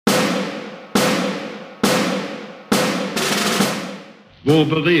Vår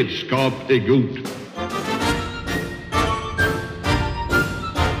beredskap är god.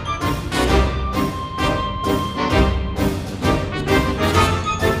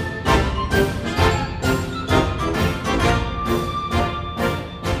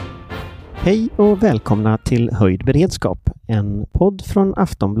 Hej och välkomna till Höjd beredskap, en podd från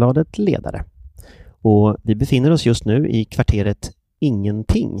Aftonbladet Ledare. Och vi befinner oss just nu i kvarteret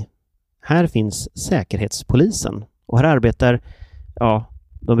Ingenting. Här finns Säkerhetspolisen och här arbetar,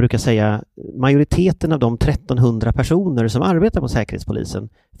 de brukar säga, majoriteten av de 1300 personer som arbetar på Säkerhetspolisen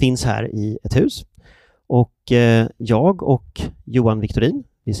finns här i ett hus. Och jag och Johan Wiktorin,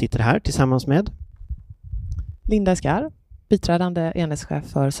 vi sitter här tillsammans med Lindberg Escar, biträdande enhetschef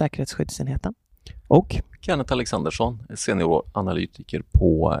för Säkerhetsskyddsenheten. Och Kennet Alexandersson, senioranalytiker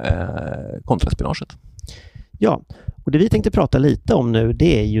på kontraspionaget. Ja, och det vi tänkte prata lite om nu,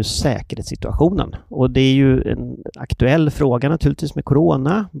 det är ju säkerhetssituationen. Och det är ju en aktuell fråga naturligtvis med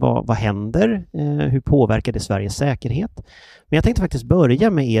corona. Vad händer? Hur påverkar det Sveriges säkerhet? Men jag tänkte faktiskt börja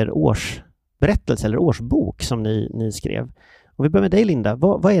med er årsberättelse eller årsbok som ni skrev. Och vi börjar med dig, Linda.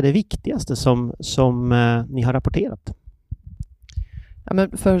 Vad är det viktigaste som ni har rapporterat? Ja,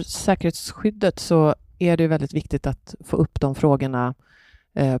 men för säkerhetsskyddet så är det ju väldigt viktigt att få upp de frågorna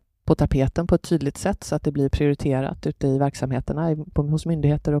på tapeten på ett tydligt sätt så att det blir prioriterat ute i verksamheterna hos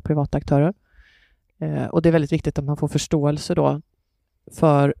myndigheter och privata aktörer. Och det är väldigt viktigt att man får förståelse då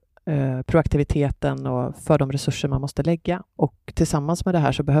för proaktiviteten och för de resurser man måste lägga. Och tillsammans med det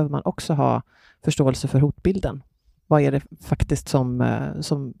här så behöver man också ha förståelse för hotbilden. Vad är det faktiskt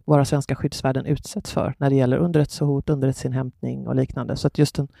som våra svenska skyddsvärden utsätts för när det gäller underrättelsehot, underrättelseinhämtning och liknande. Så att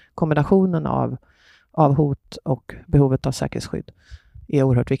just den kombinationen av hot och behovet av säkerhetsskydd är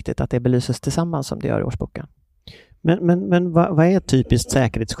oerhört viktigt att det belyses tillsammans som det gör i årsboken. Men vad är typiskt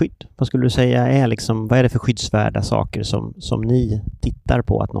säkerhetsskydd? Vad skulle du säga är vad är det för skyddsvärda saker som ni tittar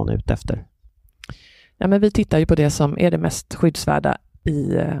på att någon är ute efter? Ja, men vi tittar ju på det som är det mest skyddsvärda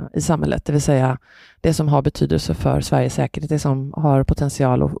i samhället, det vill säga det som har betydelse för Sveriges säkerhet, det som har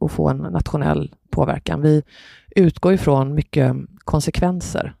potential att få en nationell påverkan. Vi utgår ifrån mycket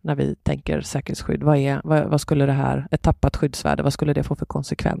konsekvenser när vi tänker säkerhetsskydd. Vad skulle det här, ett tappat skyddsvärde, vad skulle det få för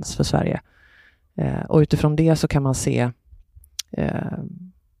konsekvens för Sverige? Och utifrån det så kan man se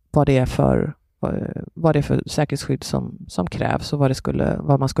vad det är för säkerhetsskydd som krävs och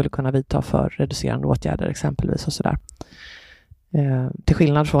vad man skulle kunna vidta för reducerande åtgärder exempelvis och sådär. Till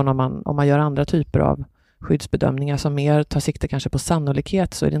skillnad från om man gör andra typer av skyddsbedömningar som mer tar sikte kanske på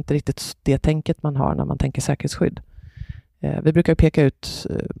sannolikhet, så är det inte riktigt det tänket man har när man tänker säkerhetsskydd. Vi brukar peka ut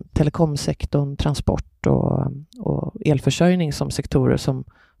telekomsektorn, transport och elförsörjning som sektorer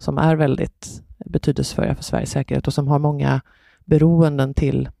som är väldigt betydelsefulla för Sveriges säkerhet och som har många beroenden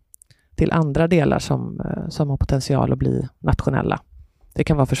till andra delar som har potential att bli nationella. Det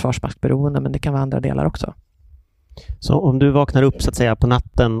kan vara försvarsmaktsberoende, men det kan vara andra delar också. Så om du vaknar upp så att säga på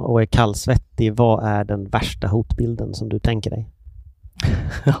natten och är kallsvettig, vad är den värsta hotbilden som du tänker dig?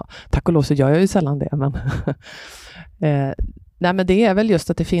 Ja, tack och lov så gör jag ju sällan det. Men nej, men det är väl just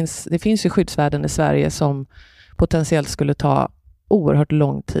att det finns ju skyddsvärden i Sverige som potentiellt skulle ta oerhört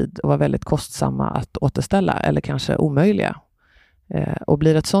lång tid och vara väldigt kostsamma att återställa eller kanske omöjliga. Och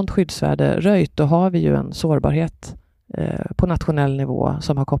blir ett sådant skyddsvärde röjt, då har vi ju en sårbarhet på nationell nivå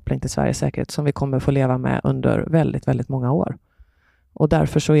som har koppling till Sveriges säkerhet som vi kommer få leva med under väldigt, väldigt många år. Och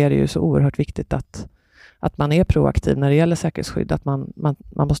därför så är det ju så oerhört viktigt att man är proaktiv när det gäller säkerhetsskydd, att man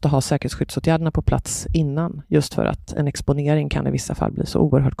måste ha säkerhetsskyddsåtgärderna på plats innan, just för att en exponering kan i vissa fall bli så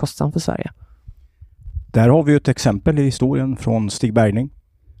oerhört kostsam för Sverige. Där har vi ett exempel i historien från Stig Bergling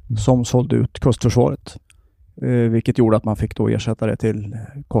som sålde ut kustförsvaret, vilket gjorde att man fick då ersätta det till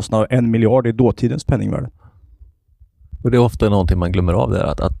kostnad 1 miljard i dåtidens penningvärde. Och det är ofta någonting man glömmer av där,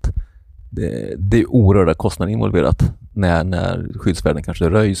 att det är oerhörda kostnader involverat när skyddsvärden kanske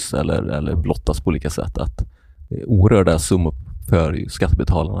röjs eller blottas på olika sätt. Att det är oerhörda summor för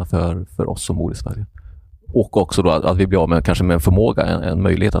skattebetalarna för oss som bor i Sverige. Och också då att vi blir av med kanske med en förmåga, en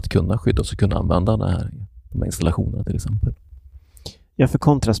möjlighet att kunna skydda oss och kunna använda de här installationerna till exempel. Ja, för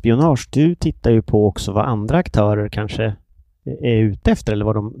kontraspionage, du tittar ju på också vad andra aktörer kanske är ute efter eller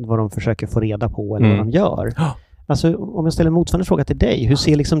vad de försöker få reda på eller vad de gör. Ja. Alltså, om jag ställer en motsvarande fråga till dig, hur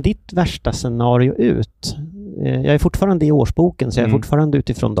ser ditt värsta scenario ut? Jag är fortfarande i årsboken, så jag är fortfarande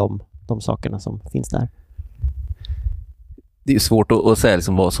utifrån de sakerna som finns där. Det är svårt att säga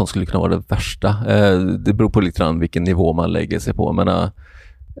vad som skulle kunna vara det värsta. Det beror på lite grann vilken nivå man lägger sig på. Men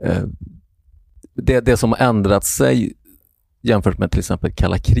det som har ändrat sig jämfört med till exempel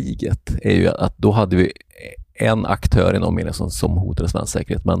kalla kriget är ju att då hade vi en aktör i någon mening som hotade svensk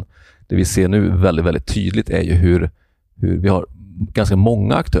säkerhet. Men det vi ser nu väldigt, väldigt tydligt är ju hur vi har ganska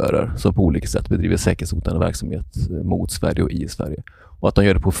många aktörer som på olika sätt bedriver säkerhetshotande verksamhet mot Sverige och i Sverige. Och att de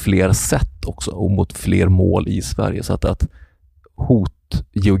gör det på fler sätt också och mot fler mål i Sverige. Så att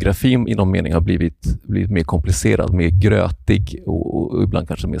hotgeografin i någon mening har blivit mer komplicerad, mer grötig och ibland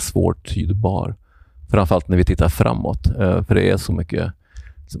kanske mer svårt tydbar. Framförallt när vi tittar framåt. För det är så mycket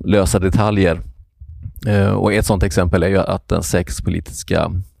lösa detaljer. Och ett sådant exempel är ju att den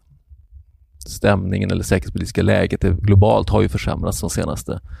säkerhetspolitiska stämningen eller säkerhetspolitiska läget globalt har ju försämrats de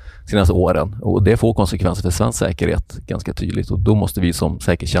senaste åren. Och det får konsekvenser för svensk säkerhet ganska tydligt. Och då måste vi som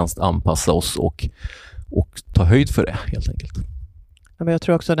säkerhetstjänst anpassa oss och ta höjd för det helt enkelt. Ja, men jag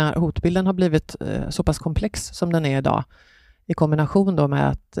tror också att den här hotbilden har blivit så pass komplex som den är idag. I kombination då med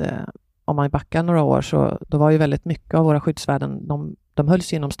att om man backar några år så då var ju väldigt mycket av våra skyddsvärden de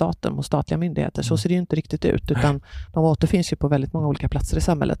hölls inom staten och statliga myndigheter. Så ser det ju inte riktigt ut, utan de återfinns ju på väldigt många olika platser i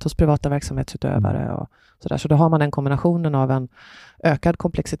samhället hos privata verksamhetsutövare och sådär. Så då har man den kombinationen av en ökad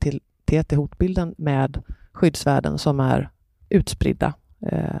komplexitet i hotbilden med skyddsvärden som är utspridda.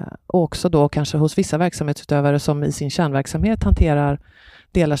 Och också då kanske hos vissa verksamhetsutövare som i sin kärnverksamhet hanterar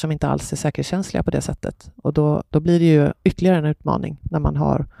delar som inte alls är säkerhetskänsliga på det sättet. Och då blir det ju ytterligare en utmaning när man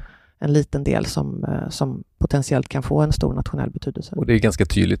har en liten del som potentiellt kan få en stor nationell betydelse. Och det är ganska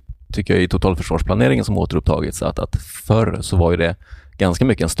tydligt, tycker jag, i totalförsvarsplaneringen som återupptagits att förr så var ju det ganska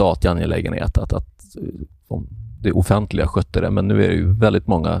mycket en statlig angelägenhet att det offentliga skötte det, men nu är det ju väldigt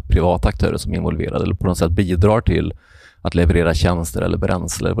många privata aktörer som är involverade eller på något sätt bidrar till att leverera tjänster eller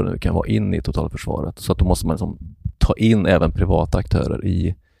bränsle eller vad det nu kan vara in i totalförsvaret. Så att då måste man liksom ta in även privata aktörer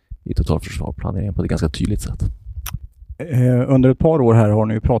i totalförsvarsplaneringen på ett ganska tydligt sätt. Under ett par år här har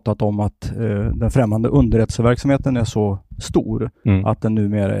ni ju pratat om att den främmande underrättelseverksamheten är så stor att den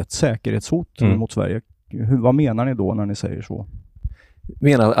numera är ett säkerhetshot mot Sverige. Vad menar ni då när ni säger så?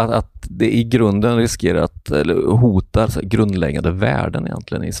 Menar att det i grunden riskerar eller hotar så grundläggande värden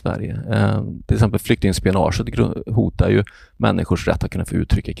egentligen i Sverige. Till exempel flyktingspionaget hotar ju människors rätt att kunna få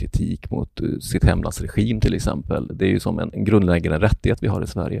uttrycka kritik mot sitt hemlands regim till exempel. Det är ju som en grundläggande rättighet vi har i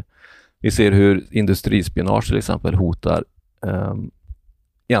Sverige. Vi ser hur industrispionage till exempel hotar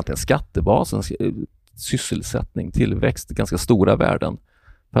egentligen skattebasens sysselsättning, tillväxt, ganska stora värden.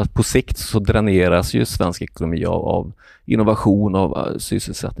 För att på sikt så dräneras ju svensk ekonomi av innovation, av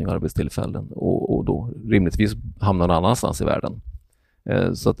sysselsättning och arbetstillfällen och då rimligtvis hamnar någon annanstans i världen.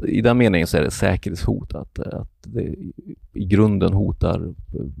 Så att i den meningen så är det säkerhetshot att det i grunden hotar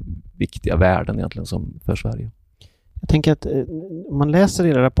viktiga värden egentligen som för Sverige. Jag tänker att om man läser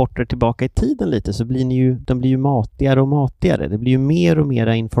era rapporter tillbaka i tiden lite så blir de blir ju matigare och matigare. Det blir ju mer och mer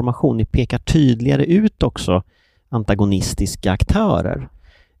information. Ni pekar tydligare ut också antagonistiska aktörer.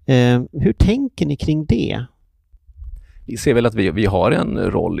 Hur tänker ni kring det? Vi ser väl att vi har en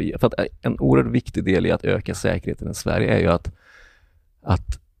roll i, för att en oerhört viktig del i att öka säkerheten i Sverige är ju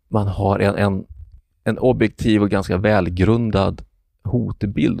att man har en objektiv och ganska välgrundad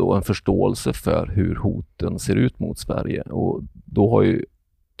hotbild och en förståelse för hur hoten ser ut mot Sverige. Och då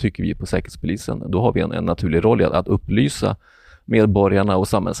tycker vi på Säkerhetspolisen, då har vi en naturlig roll i att upplysa medborgarna och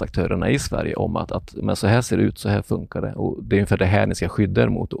samhällsaktörerna i Sverige om att men så här ser det ut, så här funkar det. Och det är ungefär det här ni ska skydda er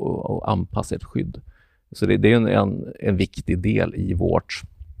mot och anpassa ett skydd. Så det är en viktig del i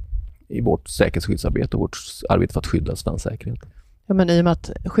vårt säkerhetsskyddsarbete och vårt arbete för att skydda svensk säkerhet. Ja, men i och med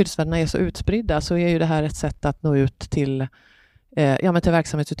att skyddsvärdena är så utspridda så är ju det här ett sätt att nå ut till till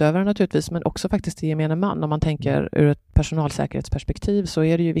verksamhetsutövare naturligtvis, men också faktiskt till gemene man. Om man tänker ur ett personalsäkerhetsperspektiv så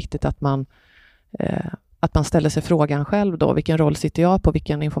är det ju viktigt att man ställer sig frågan själv då, vilken roll sitter jag på,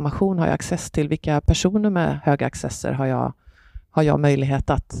 vilken information har jag access till, vilka personer med höga accesser har jag möjlighet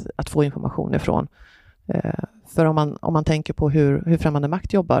att få information ifrån. För om man tänker på hur främmande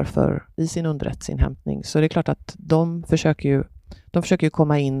makt jobbar i sin underrättelseinhämtning så är det klart att de försöker ju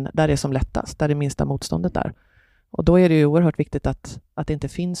komma in där det är som lättast, där det minsta motståndet är. Och då är det ju oerhört viktigt att det inte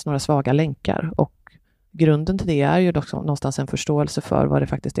finns några svaga länkar. Och grunden till det är ju dock någonstans en förståelse för vad det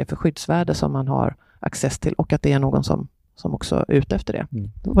faktiskt är för skyddsvärde som man har access till och att det är någon som också är ute efter det.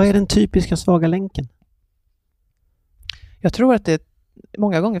 Vad är den typiska svaga länken? Jag tror att det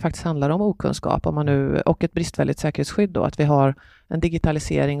många gånger faktiskt handlar om okunskap och ett bristfälligt säkerhetsskydd då, att vi har en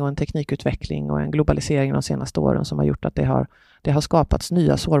digitalisering och en teknikutveckling och en globalisering de senaste åren som har gjort att det har skapats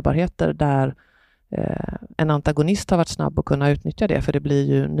nya sårbarheter där en antagonist har varit snabb att kunna utnyttja det, för det blir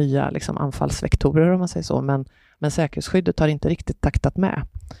ju nya anfallsvektorer om man säger så, men säkerhetsskyddet har inte riktigt taktat med.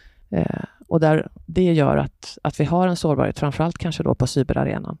 Och det gör att vi har en sårbarhet, framförallt kanske då på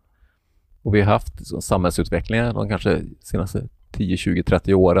cyberarenan. Och vi har haft samhällsutvecklingar de kanske senaste 10, 20,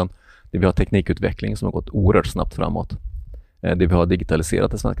 30 åren där vi har teknikutveckling som har gått oerhört snabbt framåt. Det vi har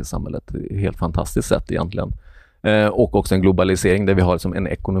digitaliserat det svenska samhället helt fantastiskt sätt egentligen. Och också en globalisering där vi har liksom en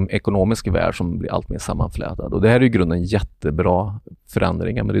ekonomisk värld som blir allt mer sammanflätad. Och det här är i grunden jättebra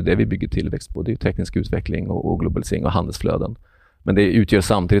förändringar, men det är det vi bygger tillväxt på. Det är teknisk utveckling och globalisering och handelsflöden. Men det utgör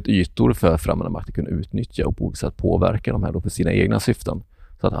samtidigt ytor för främmande makt att kunna utnyttja och på olika sätt påverka de här då för sina egna syften.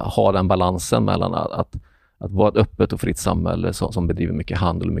 Så att ha den balansen mellan att vara ett öppet och fritt samhälle som bedriver mycket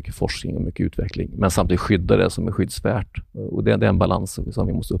handel och mycket forskning och mycket utveckling, men samtidigt skydda det som är skyddsvärt. Och det är en balans som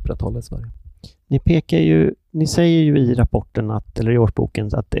vi måste upprätthålla i Sverige. Ni säger ju i rapporten eller i årsboken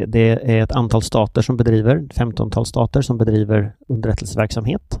att det är ett antal stater som bedriver, 15-tal stater som bedriver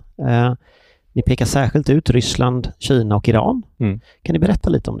underrättelseverksamhet. Ni pekar särskilt ut Ryssland, Kina och Iran. Kan ni berätta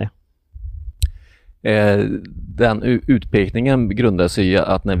lite om det? Den utpekningen grundar sig i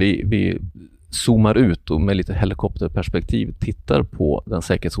att när vi zoomar ut och med lite helikopterperspektiv tittar på den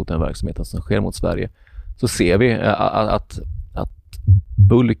säkerhetshotande verksamheten som sker mot Sverige, så ser vi att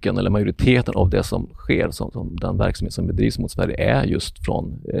bulken eller majoriteten av det som sker, som den verksamhet som bedrivs mot Sverige, är just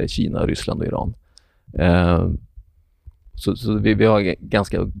från Kina, Ryssland och Iran. Så vi har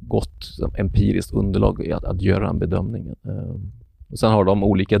ganska gott empiriskt underlag att göra en bedömning. Och sen har de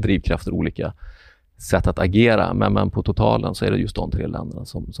olika drivkrafter, olika sätt att agera, men på totalen så är det just de 3 länderna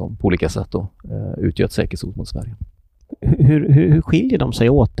som på olika sätt då, utgör ett säkerhetshot mot Sverige. Hur skiljer de sig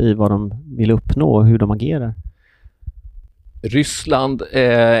åt i vad de vill uppnå och hur de agerar? Ryssland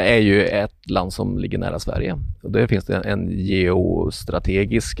är ju ett land som ligger nära Sverige. Och där finns det en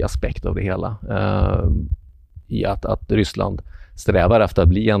geostrategisk aspekt av det hela. I att Ryssland strävar efter att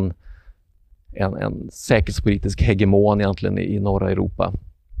bli en säkerhetspolitisk hegemon egentligen i norra Europa.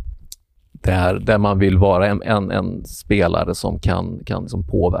 Där man vill vara en spelare som kan som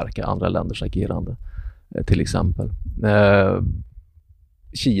påverka andra länders agerande. Till exempel.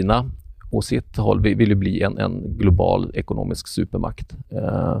 Kina och sitt håll vill ju bli en global ekonomisk supermakt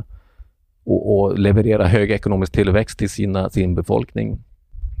och leverera hög ekonomisk tillväxt till sin befolkning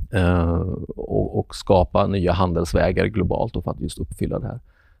och skapa nya handelsvägar globalt och för att just uppfylla det här.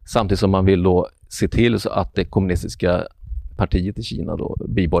 Samtidigt som man vill då se till så att det kommunistiska partiet i Kina då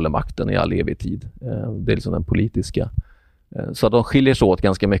bibehåller makten i all evig tid. Det är liksom den politiska. Så att de skiljer sig åt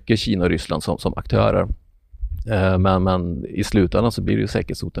ganska mycket, Kina och Ryssland som aktörer. Men i slutändan så blir det ju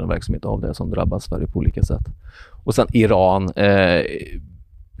säkerhetshotande verksamhet av det som drabbar Sverige på olika sätt. Och sen Iran,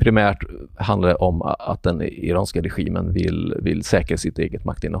 primärt handlar det om att den iranska regimen vill säkra sitt eget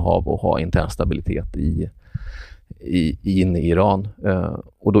maktinnehav och ha intern stabilitet inne i Iran.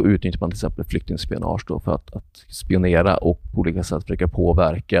 Och då utnyttjar man till exempel flyktingspionage då för att spionera och på olika sätt försöka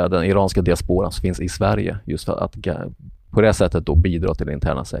påverka den iranska diasporan som finns i Sverige, just för att på det sättet då bidra till den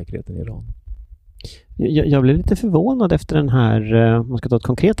interna säkerheten i Iran. Jag blev lite förvånad efter den här, man ska ta ett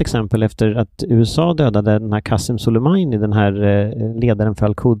konkret exempel, efter att USA dödade den här Qasem Soleimani, den här ledaren för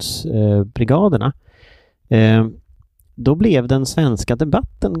al-Quds-brigaderna. Då blev den svenska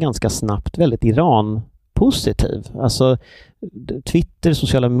debatten ganska snabbt väldigt Iran-positiv. Alltså Twitter,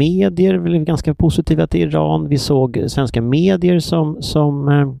 sociala medier blev ganska positiva till Iran. Vi såg svenska medier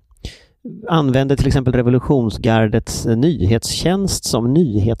som använde till exempel revolutionsgardets nyhetstjänst som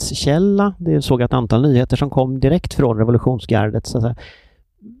nyhetskälla. Det såg ett antal nyheter som kom direkt från revolutionsgardet. Så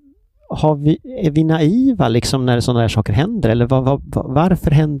är vi naiva liksom när sådana här saker händer? Eller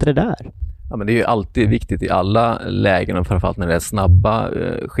varför händer det där? Ja, men det är ju alltid viktigt i alla lägen, och framförallt när det är snabba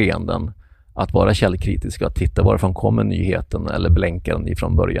skeenden, att vara källkritisk och att titta varifrån kommer nyheten eller blänkaren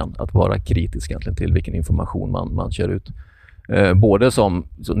ifrån början. Att vara kritisk egentligen till vilken information man kör ut. Både som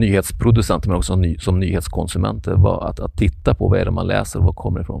nyhetsproducent men också som nyhetskonsumenter, att titta på vad är det man läser och vad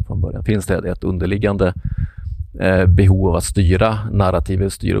kommer det från början. Finns det ett underliggande behov av att styra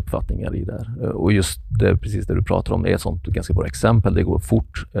narrativet, styra uppfattningar i det. Och just det, precis det du pratar om, är ett sånt ganska bra exempel. Det går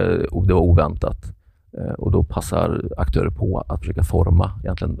fort och det var oväntat. Och då passar aktörer på att försöka forma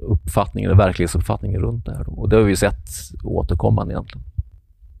egentligen uppfattningen, verklighetsuppfattningen runt det här. Och det har vi sett återkommande egentligen.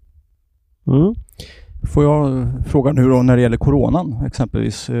 Får jag fråga nu då när det gäller coronan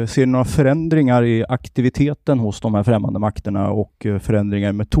exempelvis, ser ni några förändringar i aktiviteten hos de här främmande makterna och förändringar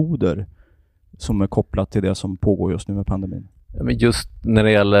i metoder som är kopplat till det som pågår just nu med pandemin? Ja, men just när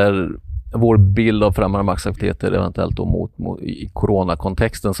det gäller vår bild av främmande maktsaktiviteter eventuellt då i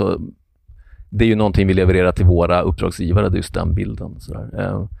coronakontexten, så det är ju någonting vi levererar till våra uppdragsgivare, det är just den bilden.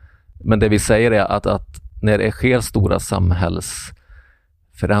 Sådär. Men det vi säger är att när det sker stora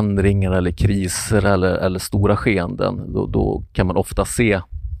samhällsförändringar eller kriser eller stora skeenden, då kan man ofta se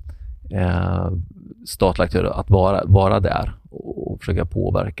statliga aktörer att vara där och försöka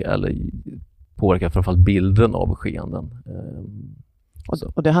påverka framförallt bilden av skeenden.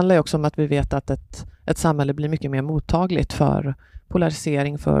 Och det handlar ju också om att vi vet att ett samhälle blir mycket mer mottagligt för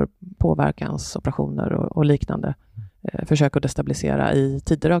polarisering, för påverkansoperationer och liknande. Försök att destabilisera i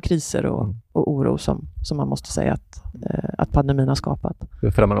tider av kriser och oro som man måste säga att pandemin har skapat.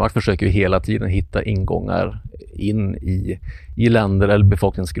 Främmande makt försöker ju hela tiden hitta ingångar in i länder eller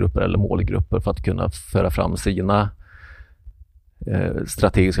befolkningsgrupper eller målgrupper för att kunna föra fram sina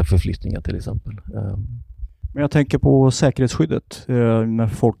strategiska förflyttningar till exempel. Men jag tänker på säkerhetsskyddet. När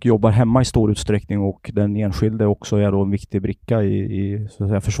folk jobbar hemma i stor utsträckning och den enskilde också är då en viktig bricka i så att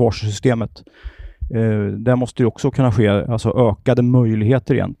säga, försvarssystemet. Där måste ju också kunna ske alltså ökade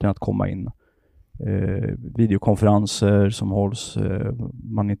möjligheter egentligen att komma in. Videokonferenser som hålls.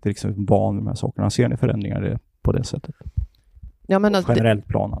 Man är inte liksom van med de här sakerna. Ser ni förändringar på det sättet? Ja, men generellt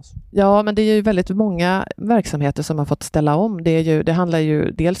plan alltså. Ja, men det är ju väldigt många verksamheter som har fått ställa om. Det handlar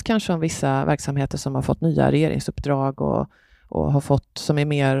ju dels kanske om vissa verksamheter som har fått nya regeringsuppdrag och har fått, som är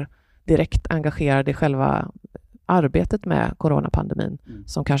mer direkt engagerade i själva arbetet med coronapandemin,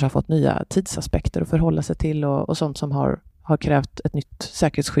 som kanske har fått nya tidsaspekter att förhålla sig till och sånt som har krävt ett nytt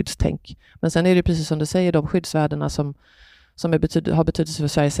säkerhetsskyddstänk. Men sen är det precis som du säger, de skyddsvärdena som har betydelse för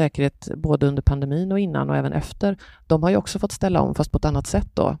Sveriges säkerhet både under pandemin och innan och även efter, de har ju också fått ställa om, fast på ett annat sätt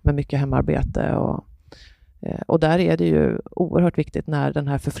då, med mycket hemarbete och där är det ju oerhört viktigt när den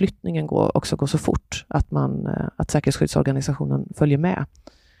här förflyttningen går så fort att säkerhetsskyddsorganisationen följer med.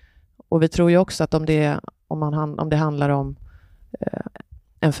 Och vi tror ju också att om det handlar om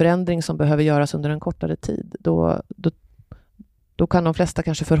en förändring som behöver göras under en kortare tid, då kan de flesta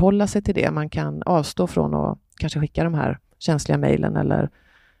kanske förhålla sig till det. Man kan avstå från att kanske skicka de här känsliga mejlen eller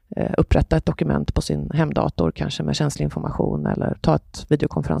upprätta ett dokument på sin hemdator kanske med känslig information eller ta ett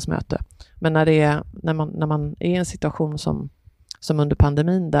videokonferensmöte. Men när man är i en situation som under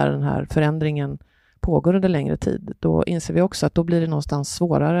pandemin där den här förändringen pågår under längre tid, då inser vi också att då blir det någonstans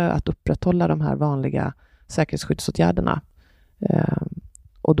svårare att upprätthålla de här vanliga säkerhetsskyddsåtgärderna.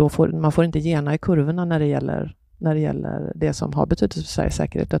 Och då man får inte gena i kurvorna när det gäller det som har betydelse för Sveriges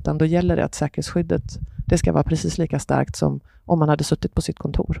säkerhet, utan då gäller det att säkerhetsskyddet, det ska vara precis lika starkt som om man hade suttit på sitt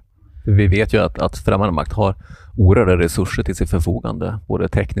kontor. Vi vet ju att främmande makt har oerhörda resurser till sitt förfogande, både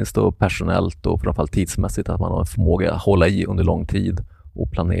tekniskt och personellt och framförallt tidsmässigt, att man har en förmåga att hålla i under lång tid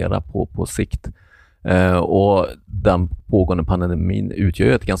och planera på sikt. Och den pågående pandemin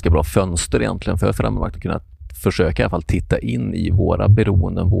utgör ett ganska bra fönster egentligen för främmande makt att kunna försöka i alla fall titta in i våra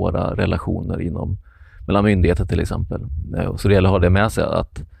beroenden, våra relationer mellan myndigheter till exempel. Så det gäller att ha det med sig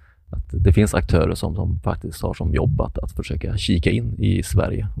att det finns aktörer som faktiskt har som jobb att försöka kika in i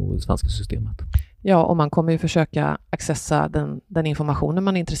Sverige och det svenska systemet. Ja, och man kommer ju försöka accessa den informationen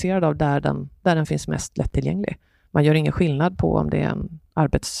man är intresserad av där den finns mest lättillgänglig. Man gör ingen skillnad på om det är en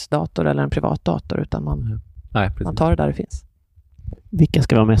arbetsdator eller en privat dator, utan man tar det där det finns. Vilka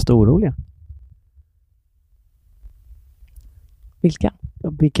ska vara mest oroliga?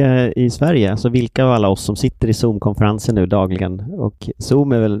 Vilka i Sverige? Alltså vilka av alla oss som sitter i Zoom-konferenser nu dagligen? Och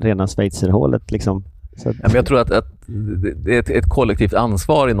Zoom är väl rena schweizerhålet liksom. Men jag tror att det är ett kollektivt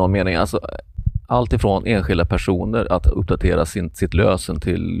ansvar i någon mening. Alltså, allt ifrån enskilda personer att uppdatera sitt lösen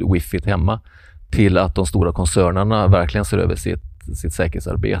till wifi hemma, till att de stora koncernerna verkligen ser över sitt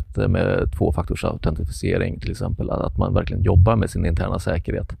säkerhetsarbete med tvåfaktorsautentisering till exempel. Att man verkligen jobbar med sin interna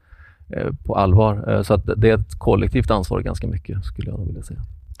säkerhet på allvar. Så att det är ett kollektivt ansvar ganska mycket, skulle jag vilja säga.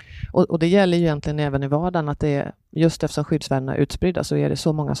 Och det gäller ju egentligen även i vardagen att det är, just eftersom skyddsvärdena är utspridda, så är det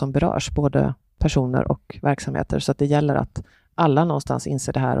så många som berörs, både personer och verksamheter. Så att det gäller att alla någonstans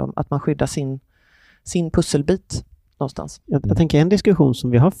inser det här om att man skyddar sin pusselbit någonstans. Jag tänker en diskussion som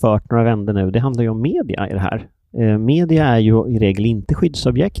vi har fört några vändor nu, det handlar ju om media i det här. Media är ju i regel inte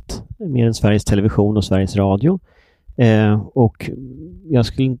skyddsobjekt, mer än Sveriges Television och Sveriges Radio. Och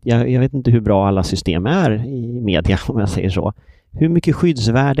jag vet inte hur bra alla system är i media, om jag säger så. Hur mycket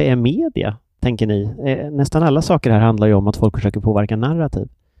skyddsvärde är media, tänker ni? Nästan alla saker här handlar ju om att folk försöker påverka narrativ.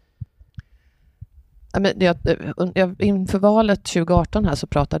 Inför valet 2018 här så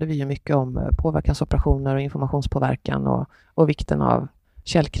pratade vi ju mycket om påverkansoperationer och informationspåverkan och vikten av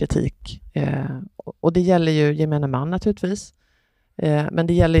källkritik. Och det gäller ju gemene man naturligtvis. Men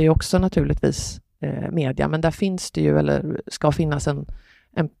det gäller ju också naturligtvis media. Men där finns det ju, eller ska finnas en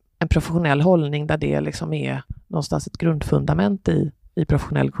professionell hållning där det liksom är någonstans ett grundfundament i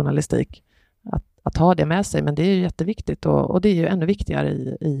professionell journalistik. Att ha det med sig, men det är ju jätteviktigt och det är ju ännu viktigare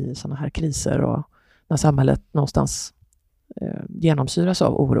i sådana här kriser och när samhället någonstans genomsyras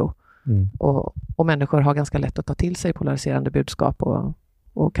av oro. Och människor har ganska lätt att ta till sig polariserande budskap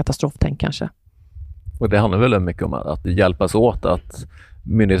och katastroftänk kanske. Och det handlar väl mycket om att hjälpas åt, att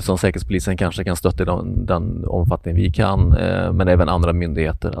myndigheter som Säkerhetspolisen kanske kan stötta den omfattning vi kan, men även andra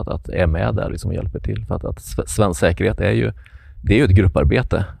myndigheter att är med där liksom och hjälper till. För att svensk säkerhet är ju det är ju ett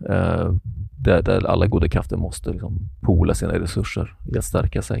grupparbete där alla goda krafter måste liksom poola sina resurser i att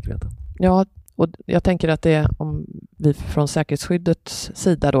stärka säkerheten. Ja, och jag tänker att det om vi från säkerhetsskyddets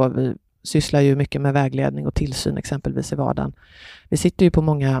sida då, vi sysslar ju mycket med vägledning och tillsyn exempelvis i vardagen. Vi sitter ju på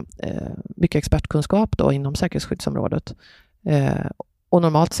mycket expertkunskap då inom säkerhetsskyddsområdet. Och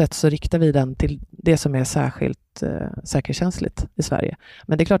normalt sett så riktar vi den till det som är särskilt säkerhetskänsligt i Sverige.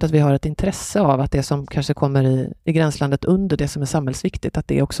 Men det är klart att vi har ett intresse av att det som kanske kommer i gränslandet under det som är samhällsviktigt, att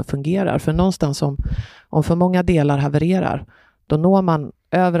det också fungerar. För någonstans om för många delar havererar, då når man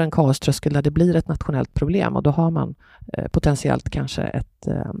över en kaoströskel där det blir ett nationellt problem, och då har man potentiellt kanske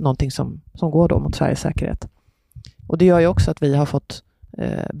någonting som går då mot Sveriges säkerhet. Och det gör ju också att vi har fått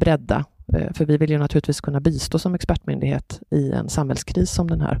bredda, för vi vill ju naturligtvis kunna bistå som expertmyndighet i en samhällskris som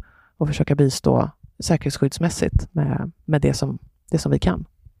den här och försöka bistå säkerhetsskyddsmässigt med det som vi kan.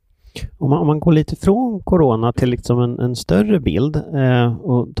 Om man går lite från corona till liksom en större bild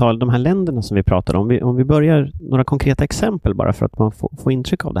och tar de här länderna som vi pratar om. Om vi börjar några konkreta exempel bara för att man får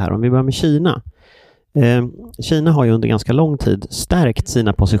intryck av det här. Om vi börjar med Kina. Kina har ju under ganska lång tid stärkt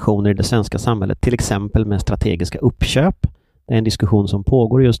sina positioner i det svenska samhället, till exempel med strategiska uppköp. Det är en diskussion som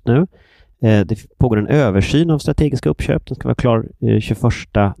pågår just nu. Det pågår en översyn av strategiska uppköp. Den ska vara klar 21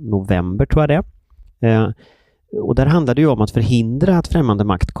 november tror jag det är. Och där handlar det ju om att förhindra att främmande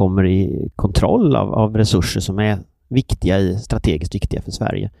makt kommer i kontroll av resurser som är strategiskt viktiga för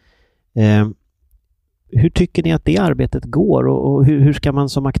Sverige. Hur tycker ni att det arbetet går och hur ska man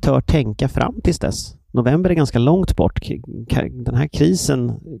som aktör tänka fram tills dess? November är ganska långt bort. Den här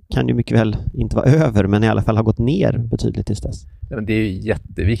krisen kan ju mycket väl inte vara över, men i alla fall har gått ner betydligt tills dess. Det är ju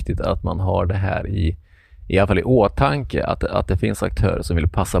jätteviktigt att man har det här i alla fall i åtanke, att det finns aktörer som vill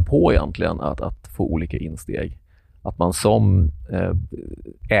passa på egentligen att få olika insteg. Att man som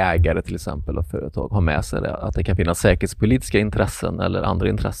ägare till exempel av företag har med sig det. Att det kan finnas säkerhetspolitiska intressen eller andra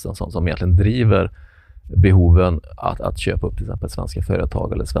intressen som egentligen driver behoven att köpa upp till exempel svenska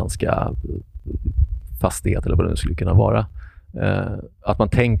företag eller svenska fastigheter eller vad det nu skulle kunna vara. Att man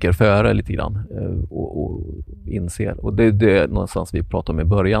tänker före lite grann och inser. Och det är någonstans vi pratade om i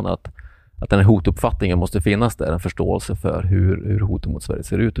början, att den här hotuppfattningen måste finnas där, en förståelse för hur hoten mot Sverige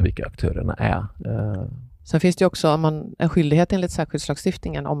ser ut och vilka aktörerna är. Sen finns det också en skyldighet enligt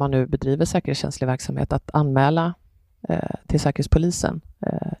säkerhetslagstiftningen, om man nu bedriver säkerhetskänslig verksamhet, att anmäla till Säkerhetspolisen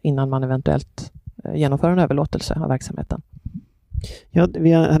innan man eventuellt genomför en överlåtelse av verksamheten. Ja,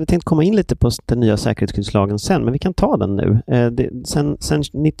 vi hade tänkt komma in lite på den nya säkerhetsskyddslagen sen, men vi kan ta den nu. Sen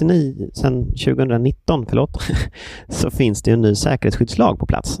 2019 så finns det en ny säkerhetsskyddslag på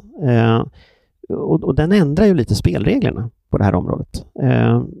plats. Och den ändrar ju lite spelreglerna på det här området.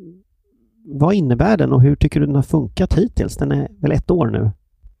 Vad innebär den och hur tycker du den har funkat hittills? Den är väl 1 år nu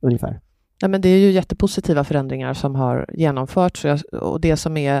ungefär. Ja, men det är ju jättepositiva förändringar som har genomförts, och det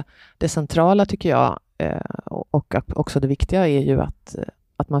som är det centrala tycker jag och också det viktiga är ju att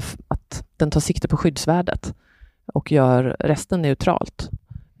den tar sikte på skyddsvärdet och gör resten neutralt.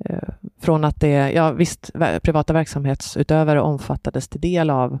 Från att privata verksamhetsutövare omfattades till del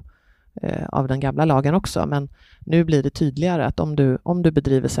av den gamla lagen också, men nu blir det tydligare att om du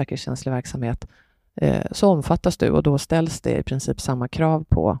bedriver säkerhetskänslig verksamhet så omfattas du, och då ställs det i princip samma krav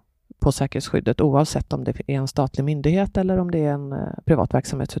på säkerhetsskyddet oavsett om det är en statlig myndighet eller om det är en privat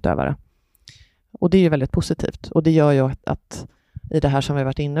verksamhetsutövare. Och det är ju väldigt positivt, och det gör ju att i det här som vi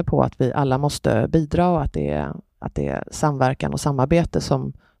varit inne på, att vi alla måste bidra och att det är samverkan och samarbete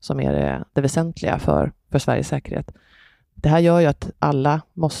som är det väsentliga för Sveriges säkerhet. Det här gör ju att alla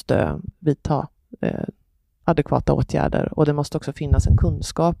måste vidta adekvata åtgärder, och det måste också finnas en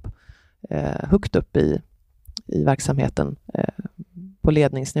kunskap högt upp i verksamheten på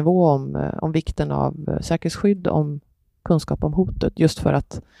ledningsnivå om vikten av säkerhetsskydd, om kunskap om hotet, just för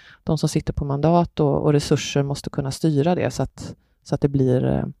att de som sitter på mandat och resurser måste kunna styra det så att det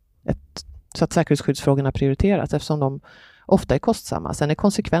blir så att säkerhetsskyddsfrågorna prioriteras, eftersom de ofta är kostsamma. Sen är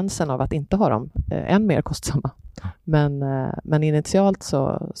konsekvensen av att inte ha dem än mer kostsamma. Men initialt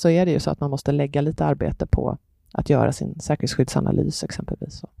så är det ju så att man måste lägga lite arbete på att göra sin säkerhetsskyddsanalys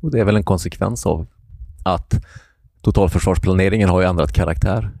exempelvis. Och det är väl en konsekvens av att totalförsvarsplaneringen har ju ändrat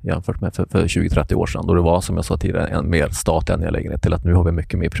karaktär jämfört med för 20-30 år sedan, då det var, som jag sa tidigare, en mer statlig angelägenhet, till att nu har vi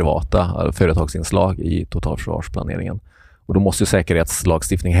mycket mer privata företagsinslag i totalförsvarsplaneringen. Och då måste ju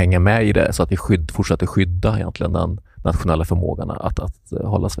säkerhetslagstiftning hänga med i det, så att vi fortsätter skydda egentligen den nationella förmågan att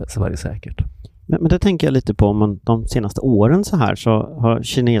hålla Sverige säkert. Men det tänker jag lite på, om de senaste åren så har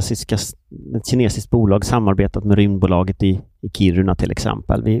ett kinesiskt bolag samarbetat med rymdbolaget i Kiruna till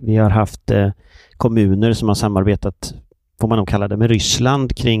exempel. Vi har haft kommuner som har samarbetat, får man nog kalla det, med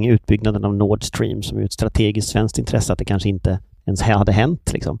Ryssland kring utbyggnaden av Nordstream, som är ett strategiskt svenskt intresse att det kanske inte ens hade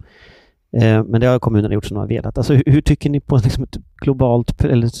hänt. Liksom. Men det har kommunerna gjort som de har velat. Alltså, hur tycker ni på liksom, ett globalt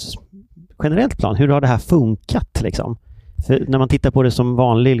eller generellt plan? Hur har det här funkat? Liksom? För när man tittar på det som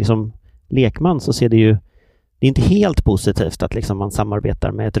vanlig liksom, lekman så ser det är inte helt positivt att liksom, man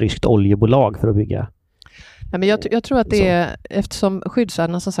samarbetar med ett ryskt oljebolag för att bygga. Nej, men jag tror att det är, eftersom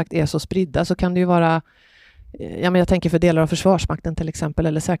skyddsvärdena som sagt är så spridda, så kan det ju vara, men jag tänker för delar av Försvarsmakten till exempel,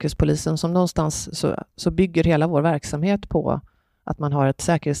 eller Säkerhetspolisen, som någonstans så bygger hela vår verksamhet på att man har ett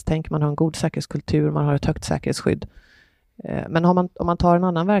säkerhetstänk, man har en god säkerhetskultur, man har ett högt säkerhetsskydd. Men om man tar en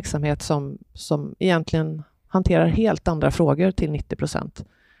annan verksamhet som egentligen hanterar helt andra frågor till 90%,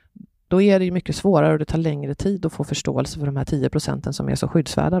 då är det ju mycket svårare och det tar längre tid att få förståelse för de här 10% som är så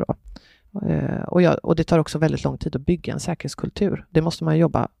skyddsvärda då. Och det tar också väldigt lång tid att bygga en säkerhetskultur. Det måste man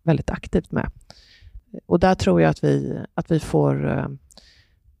jobba väldigt aktivt med. Och där tror jag att vi får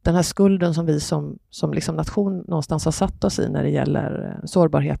den här skulden som vi som liksom nation någonstans har satt oss i när det gäller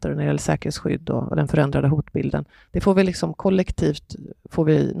sårbarheter och när det gäller säkerhetsskydd och den förändrade hotbilden. Det får vi liksom kollektivt, får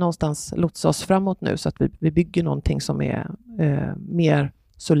vi någonstans lotsa oss framåt nu så att vi bygger någonting som är mer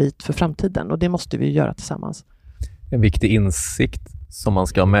solidt för framtiden, och det måste vi göra tillsammans. En viktig insikt som man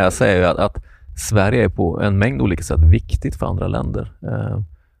ska ha med sig är att Sverige är på en mängd olika sätt viktigt för andra länder.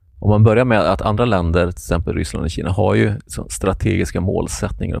 Om man börjar med att andra länder, till exempel Ryssland och Kina, har ju strategiska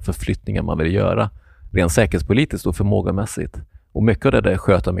målsättningar och förflyttningar man vill göra rent säkerhetspolitiskt och förmågamässigt. Och mycket av det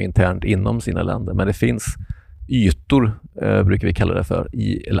sköter man internt inom sina länder, men det finns ytor, brukar vi kalla det för,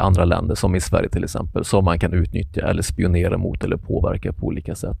 i andra länder som i Sverige till exempel, som man kan utnyttja eller spionera mot eller påverka på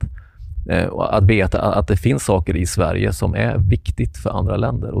olika sätt. Och att veta att det finns saker i Sverige som är viktigt för andra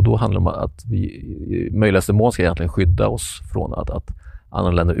länder, och då handlar det om att vi i möjligaste mån ska egentligen skydda oss från att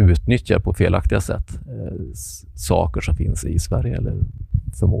andra länder utnyttjar på felaktiga sätt saker som finns i Sverige eller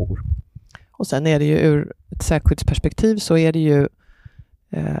förmågor. Och sen är det ju ur ett säkerhetsperspektiv så är det ju,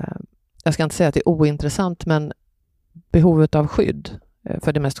 jag ska inte säga att det är ointressant, men behovet av skydd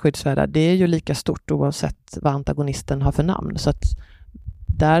för det mest skyddsvärda, det är ju lika stort oavsett vad antagonisten har för namn. Så att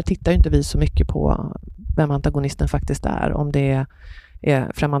där tittar inte vi så mycket på vem antagonisten faktiskt är, om det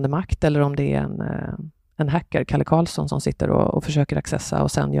är främmande makt eller om det är en hacker, Kalle Karlsson, som sitter och försöker accessa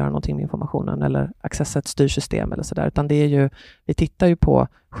och sen göra någonting med informationen eller accessa ett styrsystem eller sådär. Utan det är ju, vi tittar ju på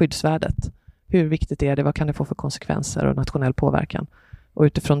skyddsvärdet. Hur viktigt är det? Vad kan det få för konsekvenser och nationell påverkan? Och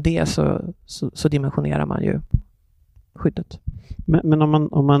utifrån det så dimensionerar man ju skyddet. Men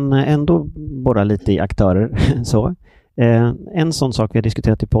om man ändå borrar lite i aktörer så. En sån sak vi har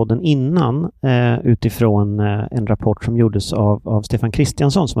diskuterat i podden innan utifrån en rapport som gjordes av Stefan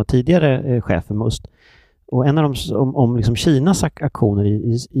Christensen som var tidigare chef för MUST. Och en av dem om liksom Kinas aktioner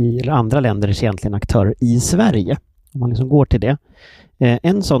i eller andra länders egentligen aktörer i Sverige. Om man liksom går till det.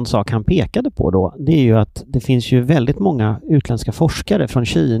 En sån sak han pekade på då, det är ju att det finns ju väldigt många utländska forskare från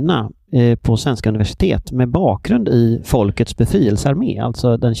Kina på svenska universitet med bakgrund i Folkets befrielsearmé,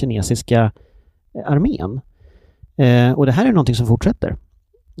 alltså den kinesiska armén. Och det här är någonting som fortsätter.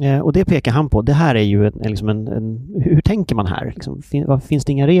 Och det pekar han på. Det här är ju hur tänker man här? Liksom, finns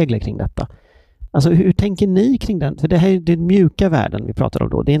det inga regler kring detta? Alltså hur tänker ni kring den? För det här är den mjuka världen vi pratar om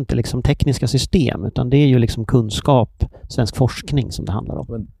då. Det är inte liksom tekniska system, utan det är ju liksom kunskap, svensk forskning som det handlar om.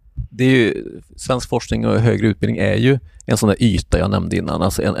 Men det är ju, svensk forskning och högre utbildning är ju en sån där yta jag nämnde innan.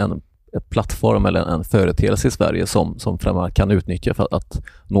 Alltså en plattform eller en företeelse i Sverige som främst kan utnyttja för att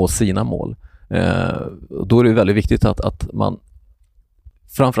nå sina mål. Då är det väldigt viktigt att man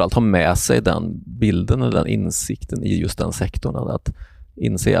framförallt har med sig den bilden eller den insikten i just den sektorn. Att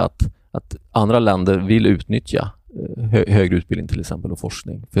inse att andra länder vill utnyttja högre utbildning till exempel och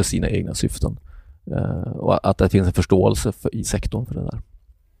forskning för sina egna syften. Och att det finns en förståelse i sektorn för det där.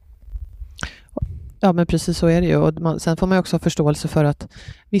 Ja, men precis så är det ju. Och sen får man också förståelse för att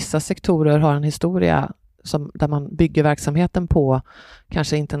vissa sektorer har en historia där man bygger verksamheten på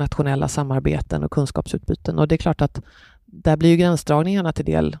kanske internationella samarbeten och kunskapsutbyten. Och det är klart att där blir ju gränsdragningarna till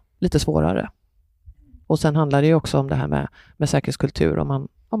del lite svårare. Och sen handlar det ju också om det här med säkerhetskultur.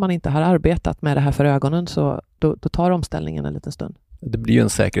 Om man inte har arbetat med det här för ögonen så då tar omställningen en liten stund. Det blir ju en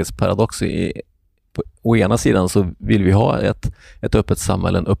säkerhetsparadox. Å ena sidan så vill vi ha ett öppet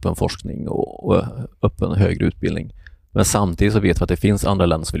samhälle, en öppen forskning och öppen högre utbildning. Men samtidigt så vet vi att det finns andra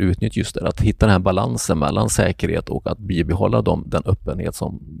länder som vill utnyttja just det. Att hitta den här balansen mellan säkerhet och att bibehålla den öppenhet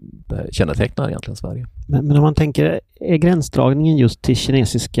som kännetecknar egentligen Sverige. Men om man tänker, är gränsdragningen just till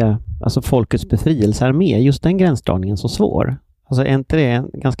kinesiska, alltså folkets befrielsearmé, just den gränsdragningen så svår? Alltså är inte det en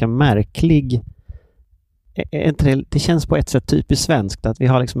ganska märklig... Det känns på ett sätt typiskt svenskt att vi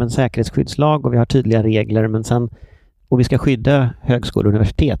har liksom en säkerhetsskyddslag och vi har tydliga regler, men sen, och vi ska skydda högskolor och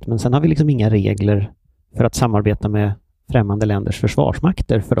universitet, men sen har vi liksom inga regler för att samarbeta med främmande länders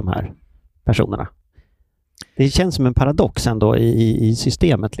försvarsmakter för de här personerna. Det känns som en paradox ändå i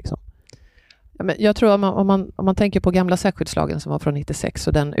systemet liksom. Ja, men jag tror om man tänker på gamla säkerhetslagen som var från 96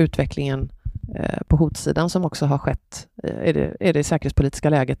 och den utvecklingen på hotsidan som också har skett är det säkerhetspolitiska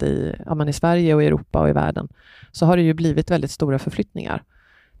läget i Sverige och i Europa och i världen, så har det ju blivit väldigt stora förflyttningar.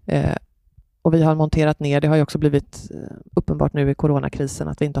 Och vi har monterat ner, det har ju också blivit uppenbart nu i coronakrisen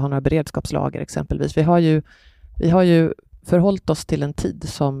att vi inte har några beredskapslager exempelvis. Vi har ju förhållit oss till en tid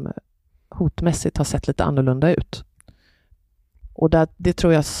som hotmässigt har sett lite annorlunda ut. Och det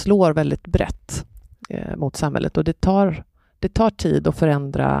tror jag slår väldigt brett mot samhället, och det tar tid att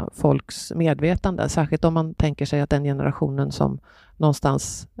förändra folks medvetande, särskilt om man tänker sig att den generationen som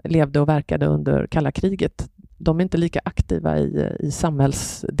någonstans levde och verkade under kalla kriget, de är inte lika aktiva i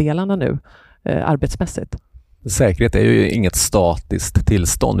samhällsdelarna nu arbetsmässigt. Säkerhet är ju inget statiskt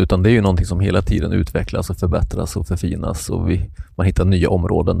tillstånd, utan det är ju någonting som hela tiden utvecklas och förbättras och förfinas, och man hittar nya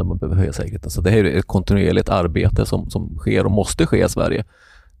områden där man behöver höja säkerheten. Så det här är ett kontinuerligt arbete som sker och måste ske i Sverige,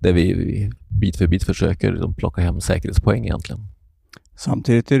 där vi bit för bit försöker plocka hem säkerhetspoäng egentligen.